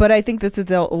 But I think this is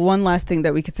the one last thing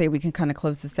that we could say. We can kind of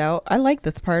close this out. I like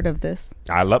this part of this.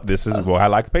 I love this. Is what I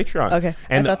like Patreon. Okay.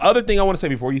 And the other thing I want to say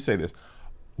before you say this,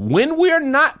 when we're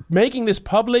not making this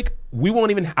public, I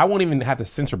won't even have to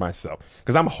censor myself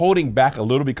because I'm holding back a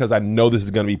little because I know this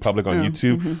is going to be public on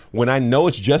YouTube. Mm-hmm. When I know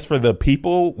it's just for the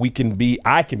people,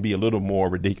 I can be a little more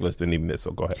ridiculous than even this.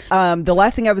 So go ahead. The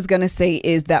last thing I was going to say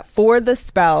is that for the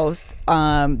spouse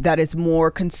that is more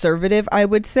conservative, I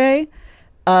would say,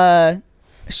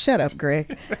 shut up,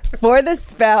 Greg. For the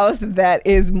spouse that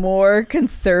is more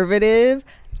conservative,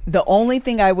 the only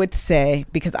thing I would say,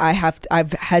 because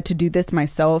I've had to do this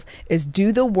myself, is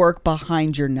do the work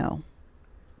behind your no.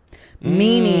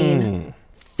 Meaning,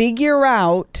 figure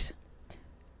out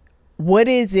what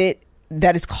is it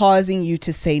that is causing you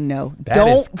to say no.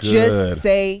 Don't just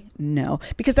say no,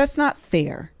 because that's not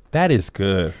fair. That is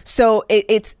good. So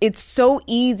it's so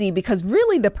easy because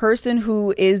really the person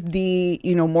who is the,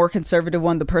 more conservative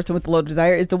one, the person with the low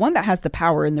desire is the one that has the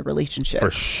power in the relationship.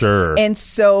 For sure. And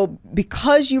so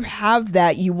because you have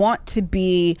that, you want to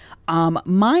be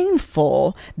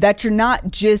mindful that you're not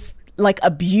just like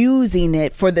abusing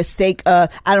it for the sake of,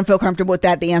 I don't feel comfortable with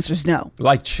that. The answer is no.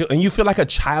 And you feel like a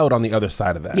child on the other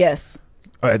side of that. Yes.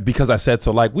 Because I said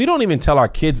so. Like, we don't even tell our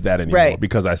kids that anymore. Right.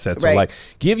 Because I said so. Right. Like,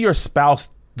 give your spouse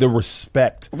the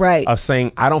respect of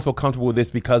saying, I don't feel comfortable with this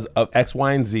because of X,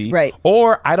 Y, and Z. Right.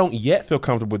 Or I don't yet feel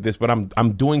comfortable with this, but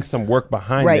I'm doing some work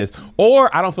behind this.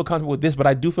 Or I don't feel comfortable with this, but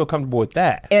I do feel comfortable with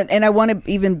that. And I want to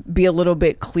even be a little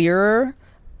bit clearer.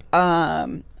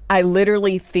 I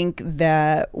literally think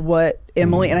that what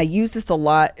Emily, and I use this a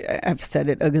lot, I've said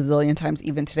it a gazillion times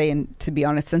even today, and to be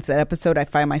honest, since that episode, I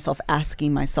find myself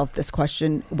asking myself this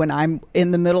question when I'm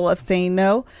in the middle of saying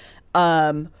no.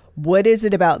 What is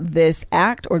it about this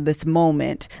act or this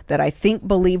moment that I think,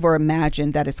 believe, or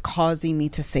imagine that is causing me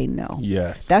to say no?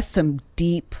 Yes. That's some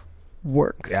deep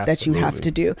work that you have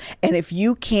to do. And if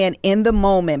you can, in the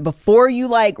moment, before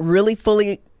you really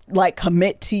fully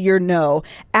commit to your no,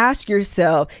 ask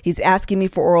yourself, he's asking me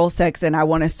for oral sex and I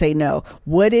want to say no.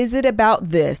 What is it about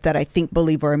this that I think,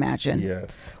 believe, or imagine? Yes.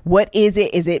 What is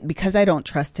it? Is it because I don't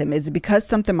trust him? Is it because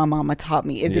something my mama taught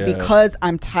me? Is it because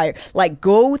I'm tired?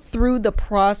 Go through the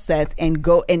process and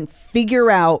go and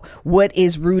figure out what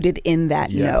is rooted in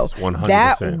that no. 100%.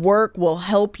 That work will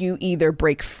help you either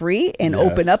break free and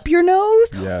open up your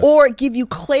nose or give you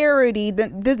clarity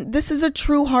that this is a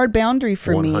true hard boundary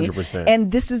for 100%. me.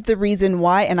 And this is the reason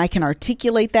why, and I can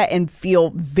articulate that and feel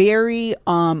very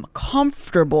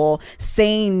comfortable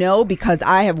saying no because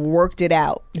I have worked it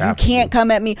out. Absolutely. You can't come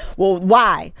at me, well,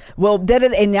 why? Well,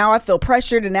 and now I feel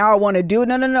pressured and now I want to do it.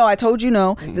 No, I told you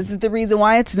no. This is the reason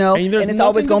why it's no. And it's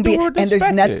always going to be, and there's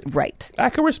nothing, right. I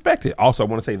can respect it. Also, I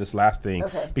want to say this last thing,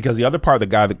 because the other part of the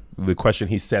guy, the question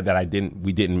he said that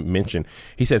we didn't mention,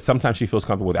 he said sometimes she feels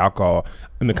comfortable with alcohol.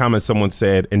 In the comments, someone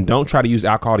said, and don't try to use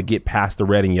alcohol to get past the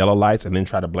red and yellow lights and then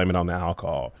try to blame it on the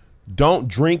alcohol. Don't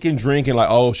drink and like,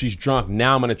 oh, she's drunk.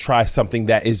 Now I'm going to try something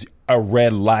that is a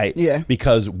red light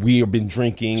because we have been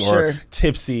drinking or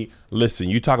tipsy. Listen,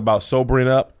 you talk about sobering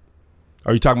up,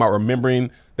 or you talking about remembering,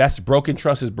 that's broken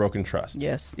trust is broken trust.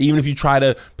 Yes. Even if you try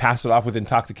to pass it off with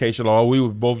intoxication, oh, we were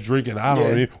both drinking. I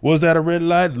don't know. Was that a red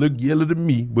light? Look yellow to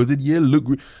me. Was it yellow? Look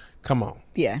green. Come on.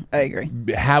 Yeah, I agree.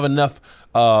 Have enough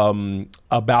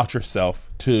about yourself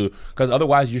because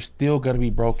otherwise you're still going to be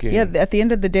broken. Yeah, at the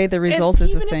end of the day, the result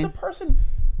is the same. Even if the person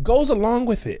goes along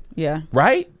with it. Yeah.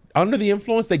 Right? Under the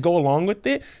influence, they go along with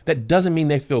it. That doesn't mean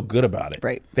they feel good about it.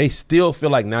 Right. They still feel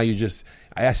like now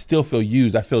I still feel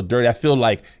used. I feel dirty. I feel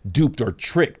like duped or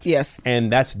tricked. Yes.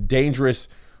 And that's a dangerous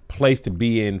place to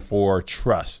be in for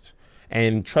trust.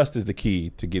 And trust is the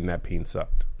key to getting that peen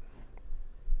sucked.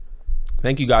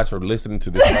 Thank you guys for listening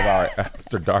to this 12-hour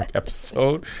After Dark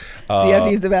episode. Do you have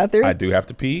to use the bathroom? I do have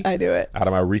to pee. I do it. Out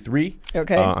of my urethra.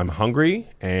 Okay. I'm hungry,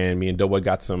 and me and Doughboy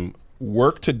got some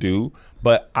work to do.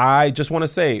 But I just want to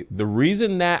say, the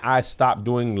reason that I stopped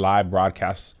doing live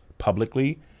broadcasts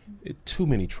publicly, too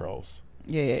many trolls.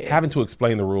 Yeah. Having to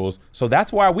explain the rules. So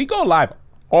that's why we go live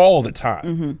all the time.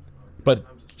 Mm-hmm. But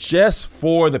just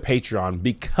for the Patreon,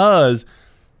 because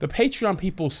the Patreon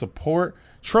people support.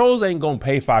 Trolls ain't going to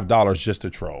pay $5 just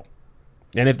to troll.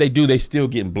 And if they do, they still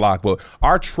getting blocked. But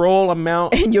our troll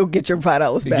amount. And you'll get your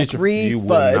 $5 back. You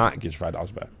will not get your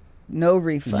 $5 back. No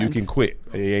refund. You can quit.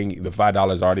 The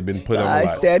 $5 already been put on. I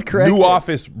said correct. New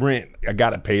office rent. I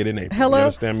gotta pay it in April. Hello? You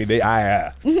understand me? I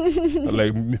asked.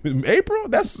 Like, April?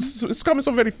 It's coming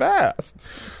so very fast.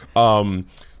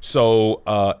 So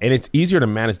and it's easier to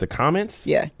manage the comments.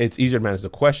 Yeah. It's easier to manage the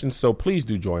questions. So please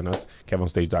do join us.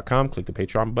 KevOnStage.com. Click the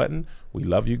Patreon button. We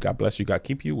love you. God bless you. God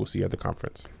keep you. We'll see you at the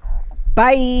conference.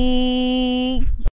 Bye.